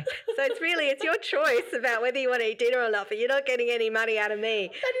die. So it's your choice about whether you want to eat dinner or not, but you're not getting any money out of me.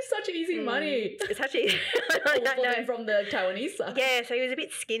 That is such easy money. It's such easy. I know. From the Taiwanese side. Yeah, so he was a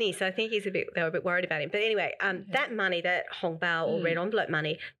bit skinny, so I think they were a bit worried about him. But anyway, that money, that hongbao or red envelope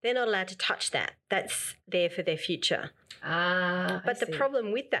money, they're not allowed to touch that. That's there for their future. But the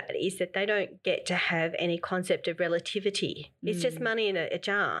problem with that is that they don't get to have any concept of relativity. It's just money in a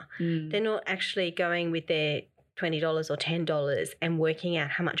jar. They're not actually going with their $20 or $10 and working out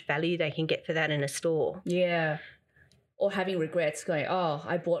how much value they can get for that in a store. Yeah. Or having regrets going, oh,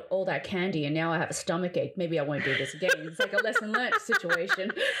 I bought all that candy and now I have a stomachache. Maybe I won't do this again. It's like a lesson learned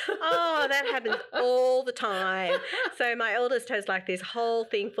situation. Oh, that happens all the time. So my eldest has like this whole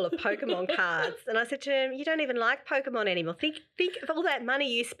thing full of Pokemon cards. And I said to him, you don't even like Pokemon anymore. Think of all that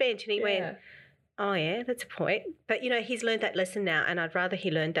money you spent. And he went, oh, yeah, that's a point. But, he's learned that lesson now, and I'd rather he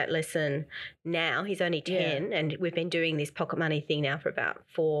learned that lesson now. He's only 10, and we've been doing this pocket money thing now for about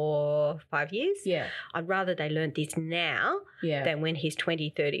 4 or 5 years. Yeah. I'd rather they learned this now than when he's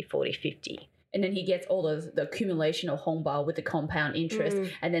 20, 30, 40, 50. And then he gets all the accumulation of hongbao with the compound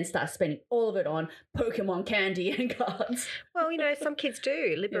interest and then starts spending all of it on Pokemon candy and cards. Well, some kids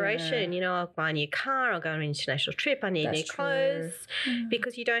do. Liberation, I'll buy a new car, I'll go on an international trip, I need new clothes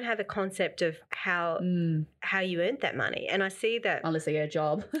because you don't have a concept of how you earned that money. And I see that. Unless they get a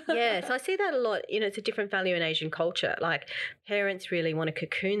job. Yeah, so I see that a lot. It's a different value in Asian culture. Like parents really want to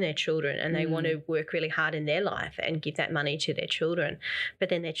cocoon their children and they want to work really hard in their life and give that money to their children. But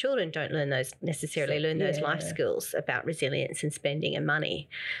then their children don't learn those life skills about resilience and spending and money.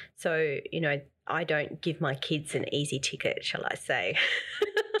 So, I don't give my kids an easy ticket, shall I say.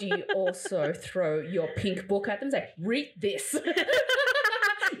 Do you also throw your pink book at them and say, read this?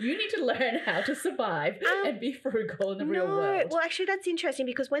 You need to learn how to survive and be frugal in the real world. Well, actually, that's interesting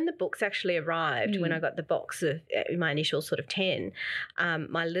because when the books actually arrived, when I got the box of my initial sort of 10,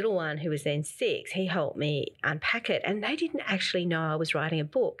 my little one, who was then 6, he helped me unpack it, and they didn't actually know I was writing a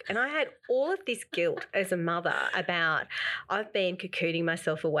book. And I had all of this guilt as a mother about I've been cocooning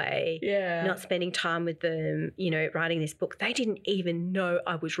myself away, not spending time with them, writing this book. They didn't even know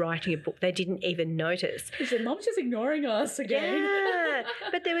I was writing a book. They didn't even notice. She said, Mom's just ignoring us again. Yeah,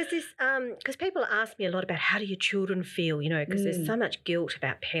 but there was this, because people ask me a lot about how do your children feel, because there's so much guilt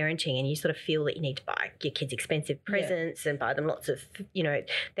about parenting, and you sort of feel that you need to buy your kids expensive presents and buy them lots of,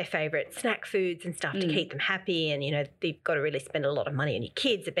 their favourite snack foods and stuff to keep them happy, and, they've got to really spend a lot of money on your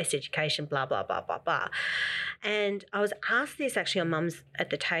kids, the best education, blah, blah, blah, blah, blah. And I was asked this actually on Mums at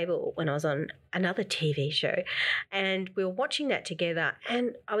the Table when I was on another TV show, and we were watching that together,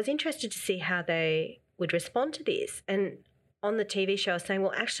 and I was interested to see how they would respond to this. And on the TV show, I was saying,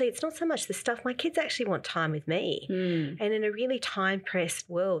 well, actually, it's not so much the stuff. My kids actually want time with me. And in a really time-pressed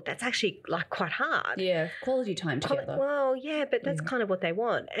world, that's actually quite hard. Yeah, quality time together. Well, yeah, but that's kind of what they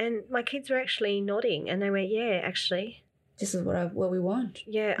want. And my kids were actually nodding, and they went, yeah, actually. This is what we want.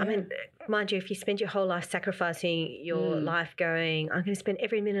 Yeah, I mean, mind you, if you spend your whole life sacrificing your life going, I'm going to spend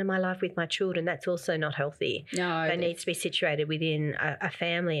every minute of my life with my children, that's also not healthy. No. They need to be situated within a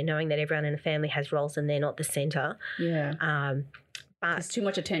family, and knowing that everyone in the family has roles and they're not the centre. Yeah. Because too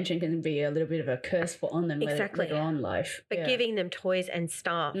much attention can be a little bit of a curse on them later on in life. But giving them toys and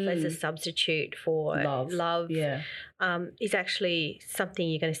stuff as a substitute for love is actually something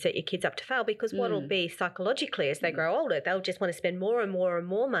you're going to set your kids up to fail, because what will be psychologically as they grow older, they'll just want to spend more and more and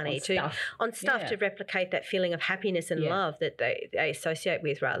more money on stuff to replicate that feeling of happiness and love that they associate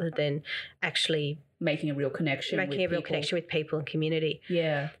with, rather than actually making a real connection with people and community.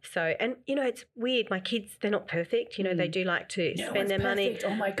 Yeah. So, and, it's weird. My kids, they're not perfect. They do like to spend their money.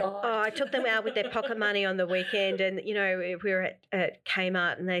 Oh, my God. Oh, I took them out with their pocket money on the weekend, and, we were at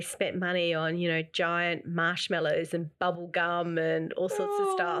Kmart, and they spent money on, giant marshmallows and bubble gum and all sorts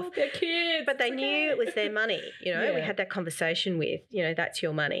of stuff. They're kids. But they knew it was their money. We had that conversation with, that's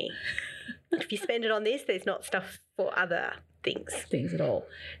your money. If you spend it on this, there's not stuff for other things at all.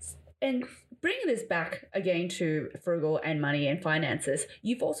 And bringing this back again to frugal and money and finances,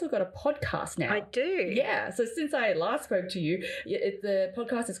 you've also got a podcast now. I do. Yeah. So since I last spoke to you, the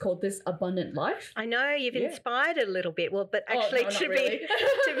podcast is called This Abundant Life. I know you've inspired it a little bit. Well, but actually,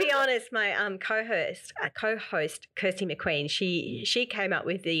 to be honest, my co-host Kirsty McQueen, she came up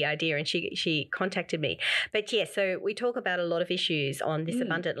with the idea, and she contacted me. But yeah, so we talk about a lot of issues on This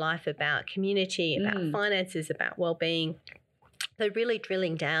Abundant Life, about community, about finances, about well-being. So really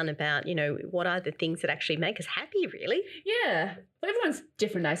drilling down about, what are the things that actually make us happy, really? Yeah. Well, everyone's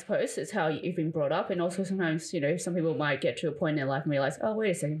different, I suppose. It's how you've been brought up. And also sometimes, some people might get to a point in their life and realize, oh,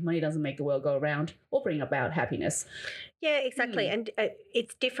 wait a second, money doesn't make the world go around or bring about happiness. Yeah, exactly. And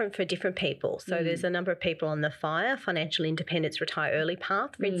it's different for different people. So there's a number of people on the FIRE, Financial Independence Retire Early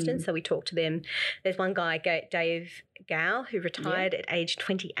path, for instance. So we talk to them. There's one guy, Dave Gow, who retired at age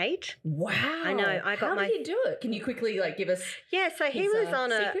 28. Wow. I know. How did he do it? Can you quickly give us Yeah, so he was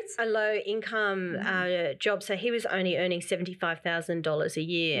on a low income job. So he was only earning $75,000 a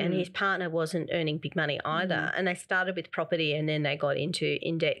year, and his partner wasn't earning big money either. And they started with property, and then they got into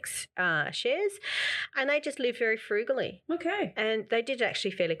index shares, and they just lived very frugally. Okay. And they did it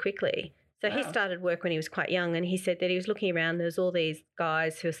actually fairly quickly. So he started work when he was quite young, and he said that he was looking around, there's all these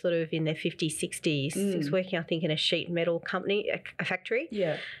guys who are sort of in their 50s, 60s. He was working, I think, in a sheet metal company, a factory.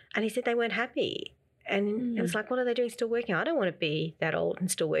 Yeah. And he said they weren't happy. And it was like, what are they doing still working? I don't want to be that old and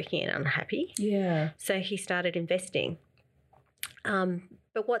still working and unhappy. Yeah. So he started investing.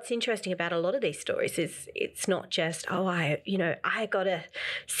 But what's interesting about a lot of these stories is it's not just, I got a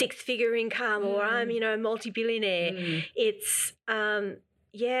 6-figure income or I'm, a multi-billionaire. It's,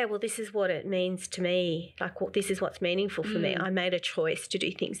 this is what it means to me. This is what's meaningful for me. I made a choice to do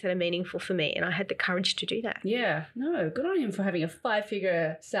things that are meaningful for me, and I had the courage to do that. Yeah. No, good on him for having a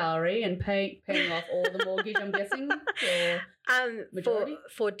 5-figure salary and paying off all the mortgage, I'm guessing. Majority?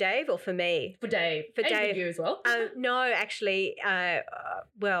 For Dave or for me? For Dave. For Dave. And for you as well? No, actually, I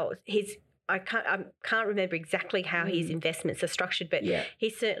can't remember exactly how his investments are structured, but he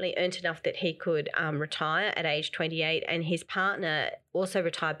certainly earned enough that he could retire at age 28, and his partner also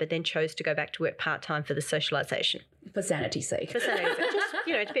retired but then chose to go back to work part-time for the socialisation. For sanity's sake. Just,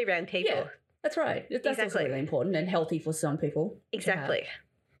 to be around people. Yeah, that's right. That's also really important and healthy for some people. Exactly.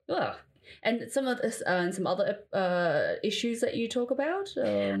 Ugh. And some of this, and some other issues that you talk about.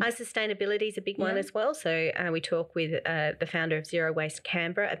 Sustainability is a big one as well. So we talk with the founder of Zero Waste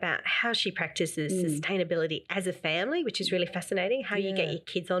Canberra about how she practices sustainability as a family, which is really fascinating. How you get your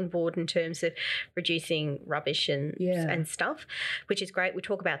kids on board in terms of reducing rubbish and stuff, which is great. We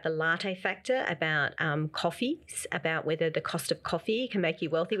talk about the latte factor, about coffees, about whether the cost of coffee can make you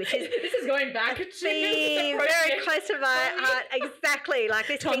wealthy, which is this is going back to very close to my heart. Exactly, like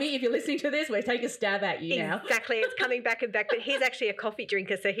this. Tommy, if you're listening to this, we're taking a stab at you now. Exactly, it's coming back and back. But he's actually a coffee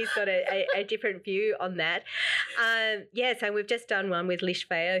drinker, so he's got a different view on that. So we've just done one with Lish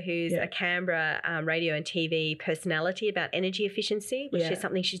Fayer, who's a Canberra radio and TV personality, about energy efficiency, which is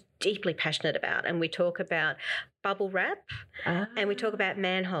something she's deeply passionate about. And we talk about bubble wrap and we talk about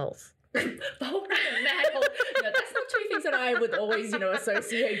manholes. Bubble wrap and manhole. No, that's not two things that I would always,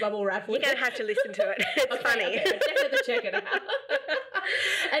 associate bubble wrap with. You don't have to listen to it. It's funny. Okay, I definitely have to check it out.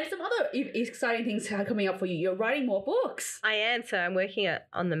 And some other exciting things are coming up for you. You're writing more books. I am. So I'm working at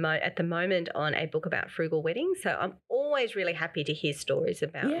the moment on a book about frugal weddings. So I'm always really happy to hear stories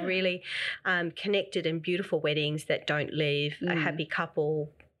about really connected and beautiful weddings that don't leave a happy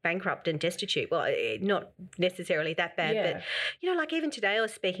couple bankrupt and destitute. Well, not necessarily that bad, but, like even today I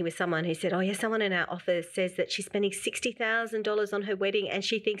was speaking with someone who said, someone in our office says that she's spending $60,000 on her wedding and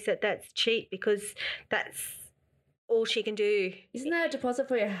she thinks that that's cheap because that's all she can do. Isn't that a deposit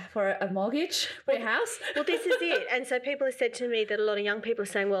for a mortgage for your house? Well, this is it. And so people have said to me that a lot of young people are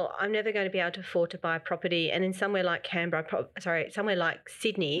saying, well, I'm never going to be able to afford to buy a property. And in somewhere like somewhere like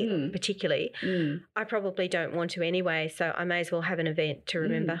Sydney particularly, I probably don't want to anyway. So I may as well have an event to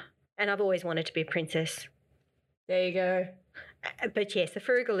remember. And I've always wanted to be a princess. There you go. But yes, the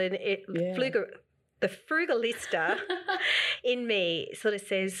frugalista in me sort of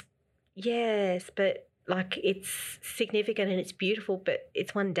says, yes, but like it's significant and it's beautiful, but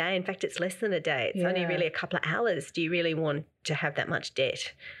it's one day. In fact, it's less than a day. It's only really a couple of hours. Do you really want to have that much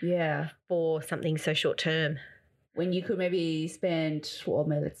debt for something so short term? When you could maybe spend,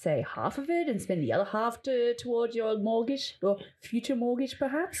 let's say half of it and spend the other half towards your mortgage or future mortgage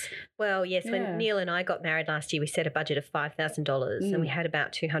perhaps? Well, yes. When Neil and I got married last year, we set a budget of $5,000 and we had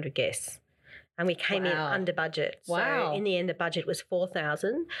about 200 guests. And we came in under budget. Wow. So in the end, the budget was $4,000. How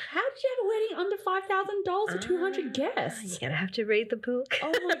did you have a wedding under $5,000 for 200 guests? You're going to have to read the book.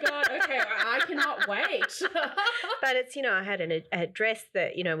 Oh, my God. Okay, I cannot wait. But it's, I had a dress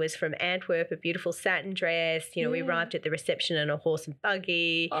that, was from Antwerp, a beautiful satin dress. We arrived at the reception in a horse and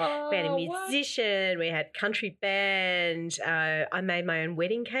buggy. Oh, we had a musician. We had country band. I made my own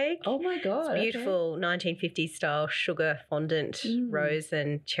wedding cake. Oh, my God. It's beautiful 1950s style sugar fondant, rose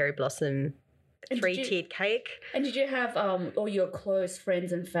and cherry blossom. 3-tiered cake. And did you have all your close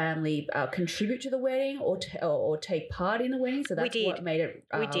friends and family contribute to the wedding or take part in the wedding? So that's what made it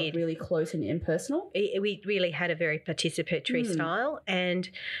really close and impersonal? We really had a very participatory style, and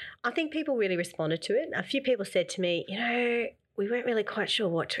I think people really responded to it. A few people said to me, we weren't really quite sure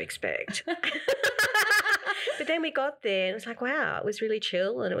what to expect. But then we got there and it was like, wow, it was really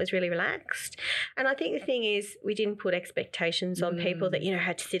chill and it was really relaxed. And I think the thing is we didn't put expectations on people that,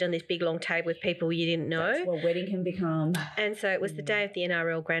 had to sit on this big long table with people you didn't know. That's what wedding can become. And so it was the day of the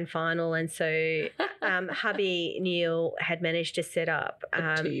NRL grand final, and so hubby Neil had managed to set up a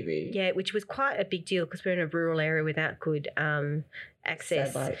TV. Yeah, which was quite a big deal because we're in a rural area without good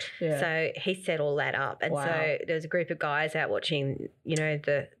access. So he set all that up. And so there was a group of guys out watching,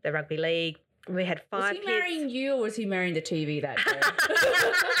 the rugby league. We had 5 kids. Was he marrying you or was he marrying the TV that day?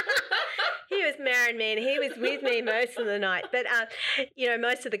 He was marrying me and he was with me most of the night. But,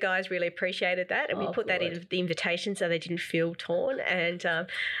 most of the guys really appreciated that, and we put that in the invitation so they didn't feel torn. And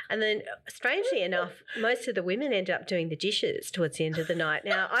then, strangely enough, most of the women ended up doing the dishes towards the end of the night.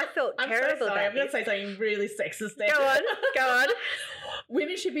 Now, I felt terrible about I'm going to say something really sexist there. Go on.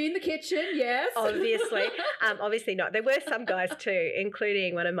 Women should be in the kitchen, yes. Obviously. Obviously not. There were some guys too,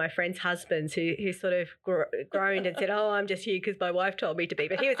 including one of my friend's husbands who sort of groaned and said, I'm just here because my wife told me to be.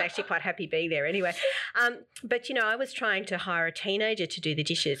 But he was actually quite happy being there anyway. But, I was trying to hire a teenager to do the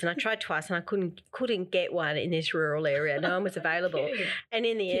dishes, and I tried twice and I couldn't get one in this rural area. No one was available. And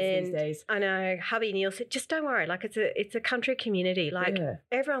in the end, I know, hubby Neil said, just don't worry. Like it's a country community. Like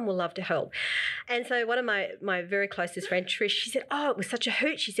everyone will love to help. And so one of my very closest friends, Trish, she said, it was such a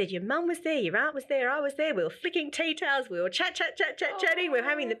hoot. She said, your mum was there, your aunt was there, I was there. We were flicking tea towels. We were chatting. We were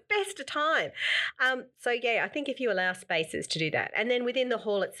having the best of time. I think if you allow spaces to do that. And then within the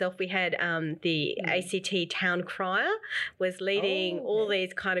hall itself, we had the ACT town crier was leading all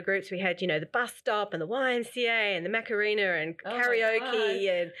these kind of groups. We had, the bus stop and the YMCA and the Macarena and karaoke.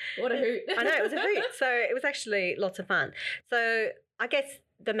 And what a hoot. I know, it was a hoot. So it was actually lots of fun. So I guess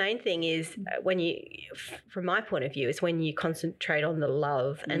the main thing is when you, from my point of view, is when you concentrate on the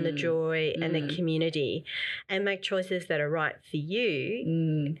love and the joy and the community and make choices that are right for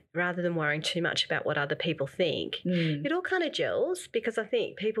you rather than worrying too much about what other people think. It all kind of gels because I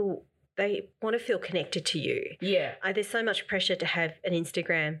think people, they want to feel connected to you. Yeah. There's so much pressure to have an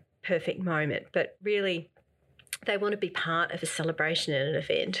Instagram perfect moment, but really they want to be part of a celebration and an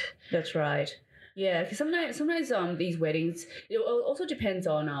event. That's right. Yeah, because sometimes these weddings, it also depends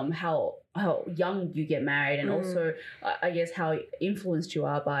on how young you get married, and also I guess how influenced you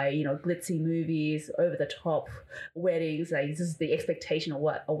are by glitzy movies, over the top weddings. Like this is the expectation of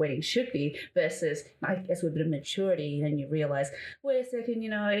what a wedding should be, versus I guess with a bit of maturity, then you realize, wait a second,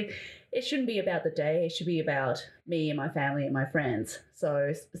 it shouldn't be about the day. It should be about me and my family and my friends.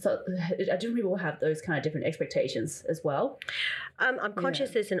 So I do people have those kind of different expectations as well. I'm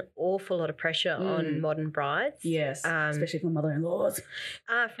conscious there's an awful lot of pressure on modern brides. Yes, especially from mother-in-laws.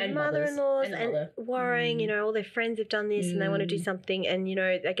 From mother-in-laws and worrying, all their friends have done this and they want to do something, and,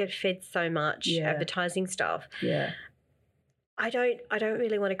 they get fed so much advertising stuff. Yeah. I don't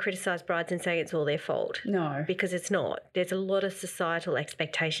really want to criticise brides and say it's all their fault. No. Because it's not. There's a lot of societal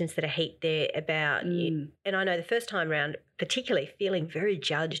expectations that are heaped there about you. And I know the first time round, particularly feeling very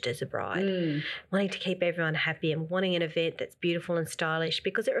judged as a bride, wanting to keep everyone happy and wanting an event that's beautiful and stylish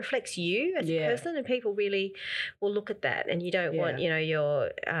because it reflects you as a person, and people really will look at that, and you don't want, your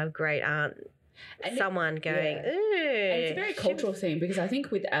great aunt and someone going, and it's a very cultural thing, because I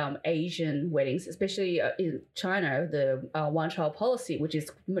think with Asian weddings, especially in China, the one-child policy, which is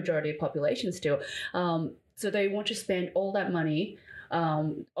majority of population still, so they want to spend all that money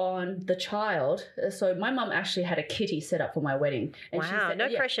on the child. So my mum actually had a kitty set up for my wedding. And wow, she said,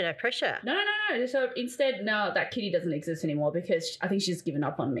 no pressure. No. So instead, now that kitty doesn't exist anymore because I think she's given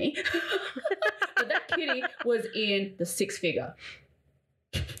up on me. But that kitty was in the six-figure.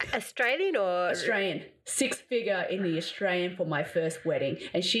 Australian or? Australian. Six-figure in the Australian for my first wedding.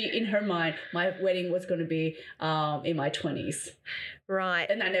 And she, in her mind, my wedding was going to be in my 20s. Right.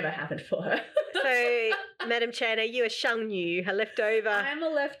 And that never happened for her. So, Madam Chan, are you a shangnu, a leftover? I'm a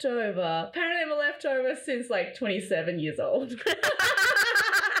leftover. Apparently I'm a leftover since like 27 years old.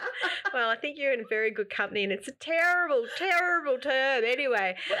 Well, I think you're in very good company, and it's a terrible, terrible term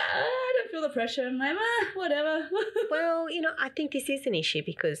anyway. But I don't feel the pressure. I'm like, whatever. Well, I think this is an issue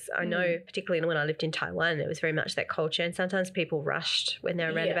because I know, particularly when I lived in Taiwan, there was very much that culture, and sometimes people rushed when they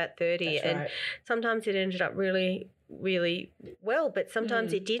were around about 30, that's and right. sometimes it ended up really, really well, but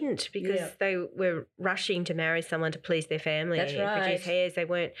sometimes it didn't because they were rushing to marry someone to please their family. That's right. Produce heirs. They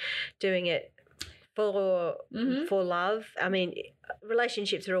weren't doing it for love. I mean,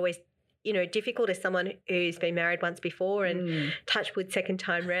 relationships are always difficult as someone who's been married once before and touch wood second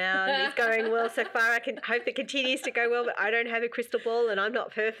time round is going well so far. I can hope it continues to go well, but I don't have a crystal ball and I'm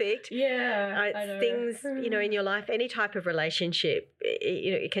not perfect. Yeah, I know. Things, in your life, any type of relationship,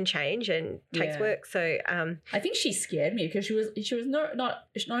 it can change and takes work. So I think she scared me because she was not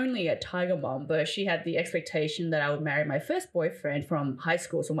only a tiger mom, but she had the expectation that I would marry my first boyfriend from high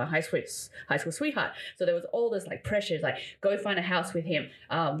school, so my high school sweetheart. So there was all this like pressure, like go find a house with him.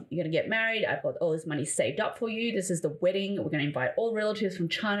 You're gonna get married. I've got all this money saved up for you. This is the wedding. We're going to invite all relatives from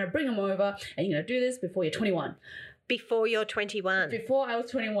China, bring them over, and you're going to do this before you're 21. Before you're 21. Before I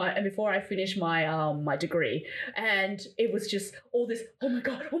was 21 and before I finished my my degree. And it was just all this, oh my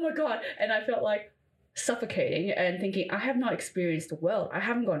God. And I felt like suffocating and thinking, I have not experienced the world. I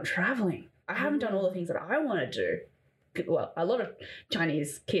haven't gone traveling. I haven't done all the things that I want to do. Well, a lot of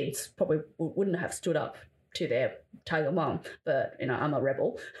Chinese kids probably wouldn't have stood up to their tiger mom, but I'm a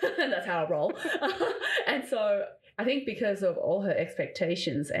rebel. That's how I roll. And so I think because of all her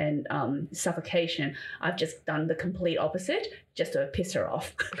expectations and suffocation, I've just done the complete opposite just to piss her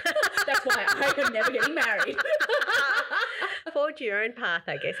off. That's why I am never getting married. Forge your own path,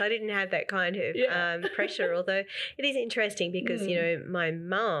 I guess. I didn't have that kind of pressure, although it is interesting because, my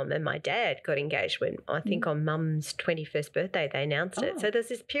mum and my dad got engaged when, I think on Mum's 21st birthday, they announced it. So there's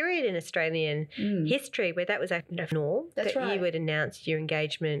this period in Australian history where that was a norm. That's right. You would announce your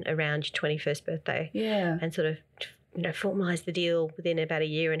engagement around your 21st birthday. Yeah. And sort of, formalise the deal within about a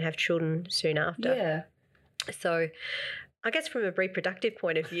year and have children soon after. Yeah. So I guess from a reproductive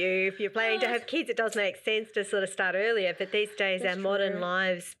point of view, if you're planning to have kids, it does make sense to sort of start earlier. But these days, our modern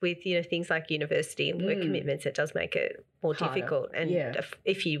lives with, things like university and work commitments, it does make it more difficult. And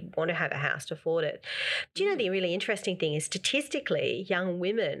if you want to have a house, to afford it. Do you know the really interesting thing is statistically, young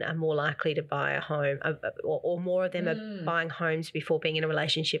women are more likely to buy a home or more of them are buying homes before being in a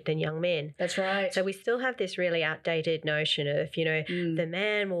relationship than young men. That's right. So we still have this really outdated notion of, the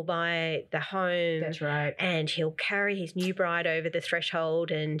man will buy the home. That's right. And he'll carry his new new bride over the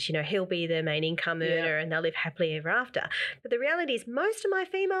threshold and, he'll be the main income earner and they'll live happily ever after. But the reality is most of my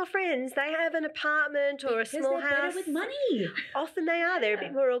female friends, they have an apartment or a small they're house. better with money. Often they are. They're a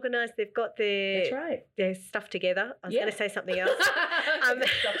bit more organised. They've got their stuff together. I was going to say something else.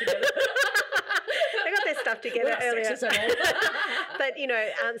 Stuff together. They got their stuff together earlier. But,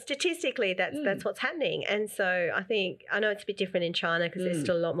 statistically, that's what's happening. And so I know it's a bit different in China because there's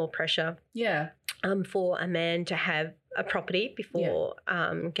still a lot more pressure for a man to have a property before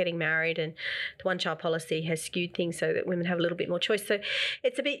getting married, and the one-child policy has skewed things so that women have a little bit more choice. So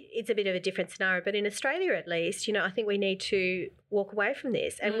it's a bit of a different scenario. But in Australia, at least, I think we need to walk away from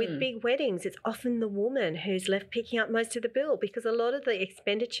this. And with big weddings, it's often the woman who's left picking up most of the bill because a lot of the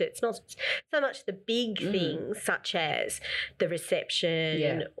expenditure, it's not so much the big things such as the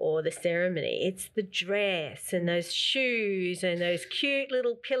reception or the ceremony. It's the dress and those shoes and those cute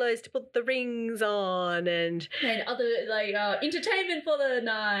little pillows to put the rings on and other entertainment for the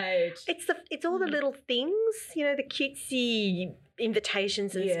night. It's all the little things, the cutesy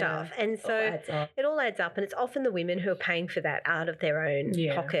invitations and stuff. And so it all adds up, and it's often the women who are paying for that out of their own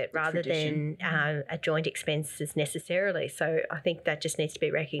pocket rather than a joint expenses necessarily. So I think that just needs to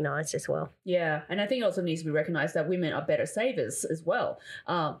be recognised as well. Yeah, and I think it also needs to be recognised that women are better savers as well,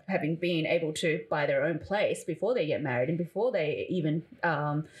 having been able to buy their own place before they get married and before they even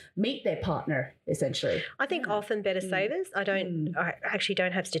meet their partner, essentially. I think often better savers. I actually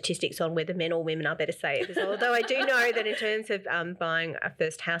don't have statistics on whether men or women are better savers, although I do know that in terms of buying a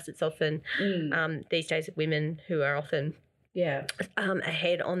first house, it's often these days women who are often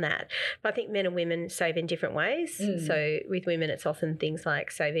ahead on that. But I think men and women save in different ways. So with women, it's often things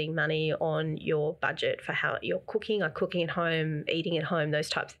like saving money on your budget for how you're cooking, or cooking at home, eating at home, those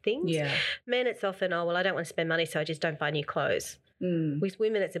types of things. Men, it's often, I don't want to spend money, so I just don't buy new clothes. With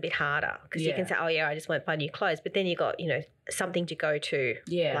women, it's a bit harder because you can say, I just won't buy new clothes. But then you got, something to go to,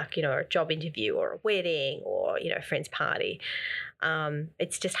 like, a job interview or a wedding or, a friend's party.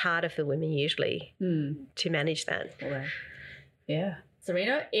 It's just harder for women usually to manage that. Right. Yeah.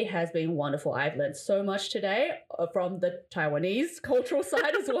 Serena, it has been wonderful. I've learned so much today from the Taiwanese cultural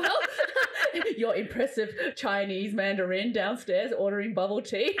side as well. Your impressive Chinese Mandarin downstairs ordering bubble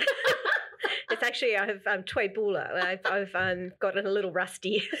tea. It's actually, I have Toy Bula. I've gotten a little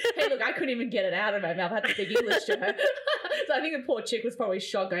rusty. Hey, look, I couldn't even get it out of my mouth. I had to speak English to her. So I think the poor chick was probably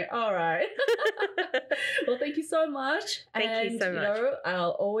shocked going, all right. Well, thank you so much. Thank you so much.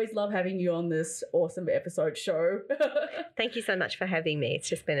 I'll always love having you on this awesome episode show. Thank you so much for having me. It's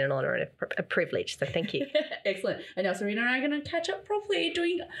just been an honour and a privilege, so thank you. Excellent. And now Serena and I are going to catch up properly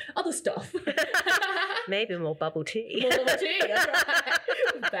doing other stuff. Maybe more bubble tea. More bubble tea, that's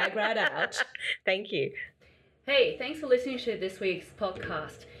right. Bag right out. Thank you. Hey, thanks for listening to this week's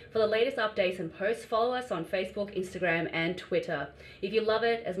podcast. For the latest updates and posts, follow us on Facebook, Instagram, and Twitter. If you love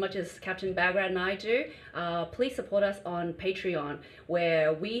it as much as Captain Bagrat and I do, please support us on Patreon,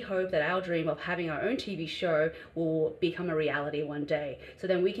 where we hope that our dream of having our own TV show will become a reality one day. So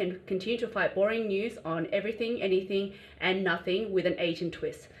then we can continue to fight boring news on everything, anything, and nothing with an Asian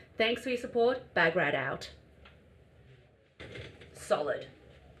twist. Thanks for your support. Bagrat out. Solid.